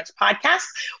Insurance podcast.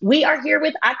 We are here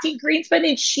with Ati Grinspun,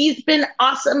 and she's been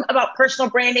awesome about personal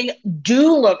branding.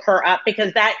 Do look her up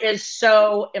because that is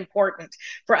so important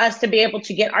for us to be able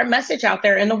to get our message out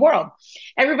there in the world.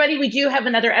 Everybody, we do have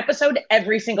another episode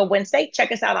every single Wednesday.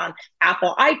 Check us out on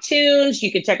Apple iTunes.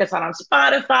 You can check us out on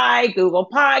Spotify, Google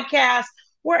Podcasts.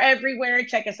 We're everywhere.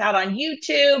 Check us out on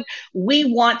YouTube.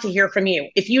 We want to hear from you.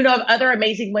 If you know of other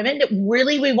amazing women that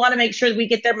really we want to make sure that we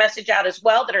get their message out as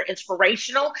well, that are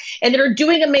inspirational and that are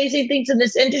doing amazing things in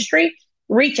this industry,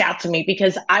 reach out to me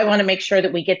because I want to make sure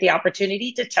that we get the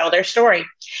opportunity to tell their story.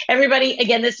 Everybody,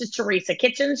 again, this is Teresa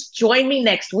Kitchens. Join me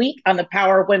next week on the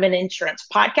Power of Women Insurance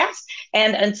podcast.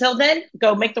 And until then,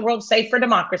 go make the world safe for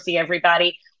democracy,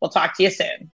 everybody. We'll talk to you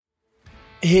soon.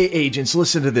 Hey, agents,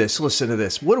 listen to this.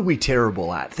 What are we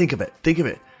terrible at? Think of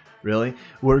it. Really?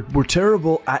 We're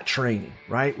terrible at training,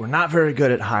 right? We're not very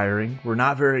good at hiring. We're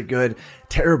not very good,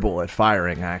 terrible at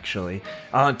firing, actually.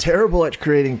 Terrible at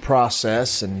creating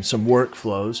process and some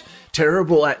workflows.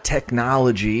 Terrible at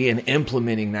technology and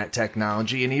implementing that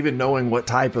technology and even knowing what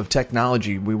type of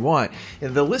technology we want.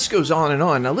 And the list goes on and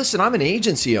on. Now, listen, I'm an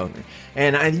agency owner,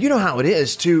 and you know how it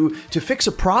is. To fix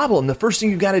a problem, the first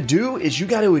thing you got to do is you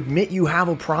got to admit you have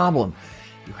a problem.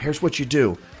 Here's what you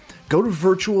do. Go to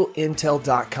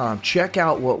virtualintel.com. Check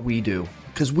out what we do,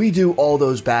 because we do all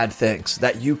those bad things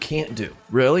that you can't do,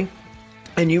 really.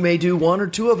 And you may do one or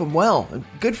two of them well.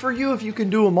 Good for you if you can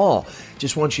do them all.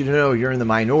 Just want you to know you're in the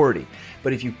minority.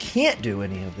 But if you can't do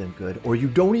any of them good, or you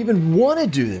don't even want to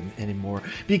do them anymore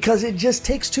because it just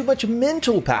takes too much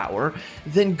mental power,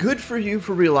 then good for you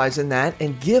for realizing that,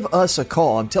 and give us a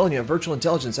call. I'm telling you, in Virtual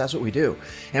Intelligence, that's what we do.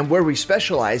 And where we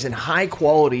specialize in high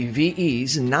quality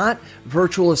VEs, not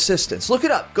virtual assistants. Look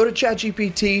it up. Go to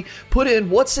ChatGPT, put in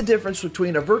what's the difference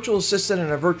between a virtual assistant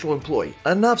and a virtual employee.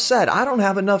 Enough said. I don't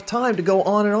have enough time to go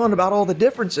on and on about all the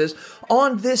differences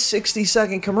on this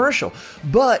 60-second commercial.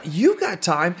 But you've got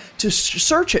time to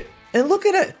search it and look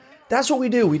at it. That's what we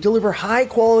do. We deliver high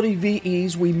quality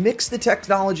VEs. We mix the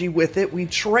technology with it. We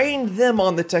train them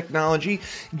on the technology,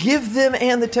 give them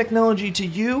and the technology to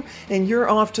you, and you're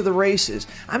off to the races.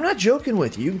 I'm not joking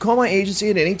with you. You can call my agency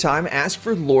at any time, ask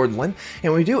for Lordland,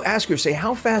 and we do ask her, say,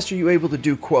 how fast are you able to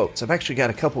do quotes? I've actually got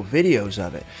a couple videos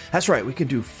of it. That's right. We can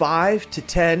do 5 to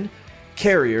 10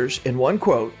 carriers in one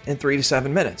quote in 3 to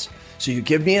 7 minutes. So you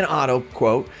give me an auto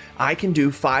quote, I can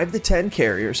do 5 to 10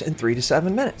 carriers in 3 to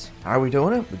 7 minutes. How are we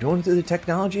doing it? We're doing it through the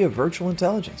technology of virtual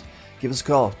intelligence. Give us a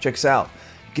call. Check us out.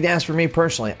 You can ask for me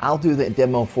personally. I'll do the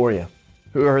demo for you.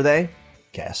 Who are they?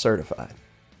 CAS certified.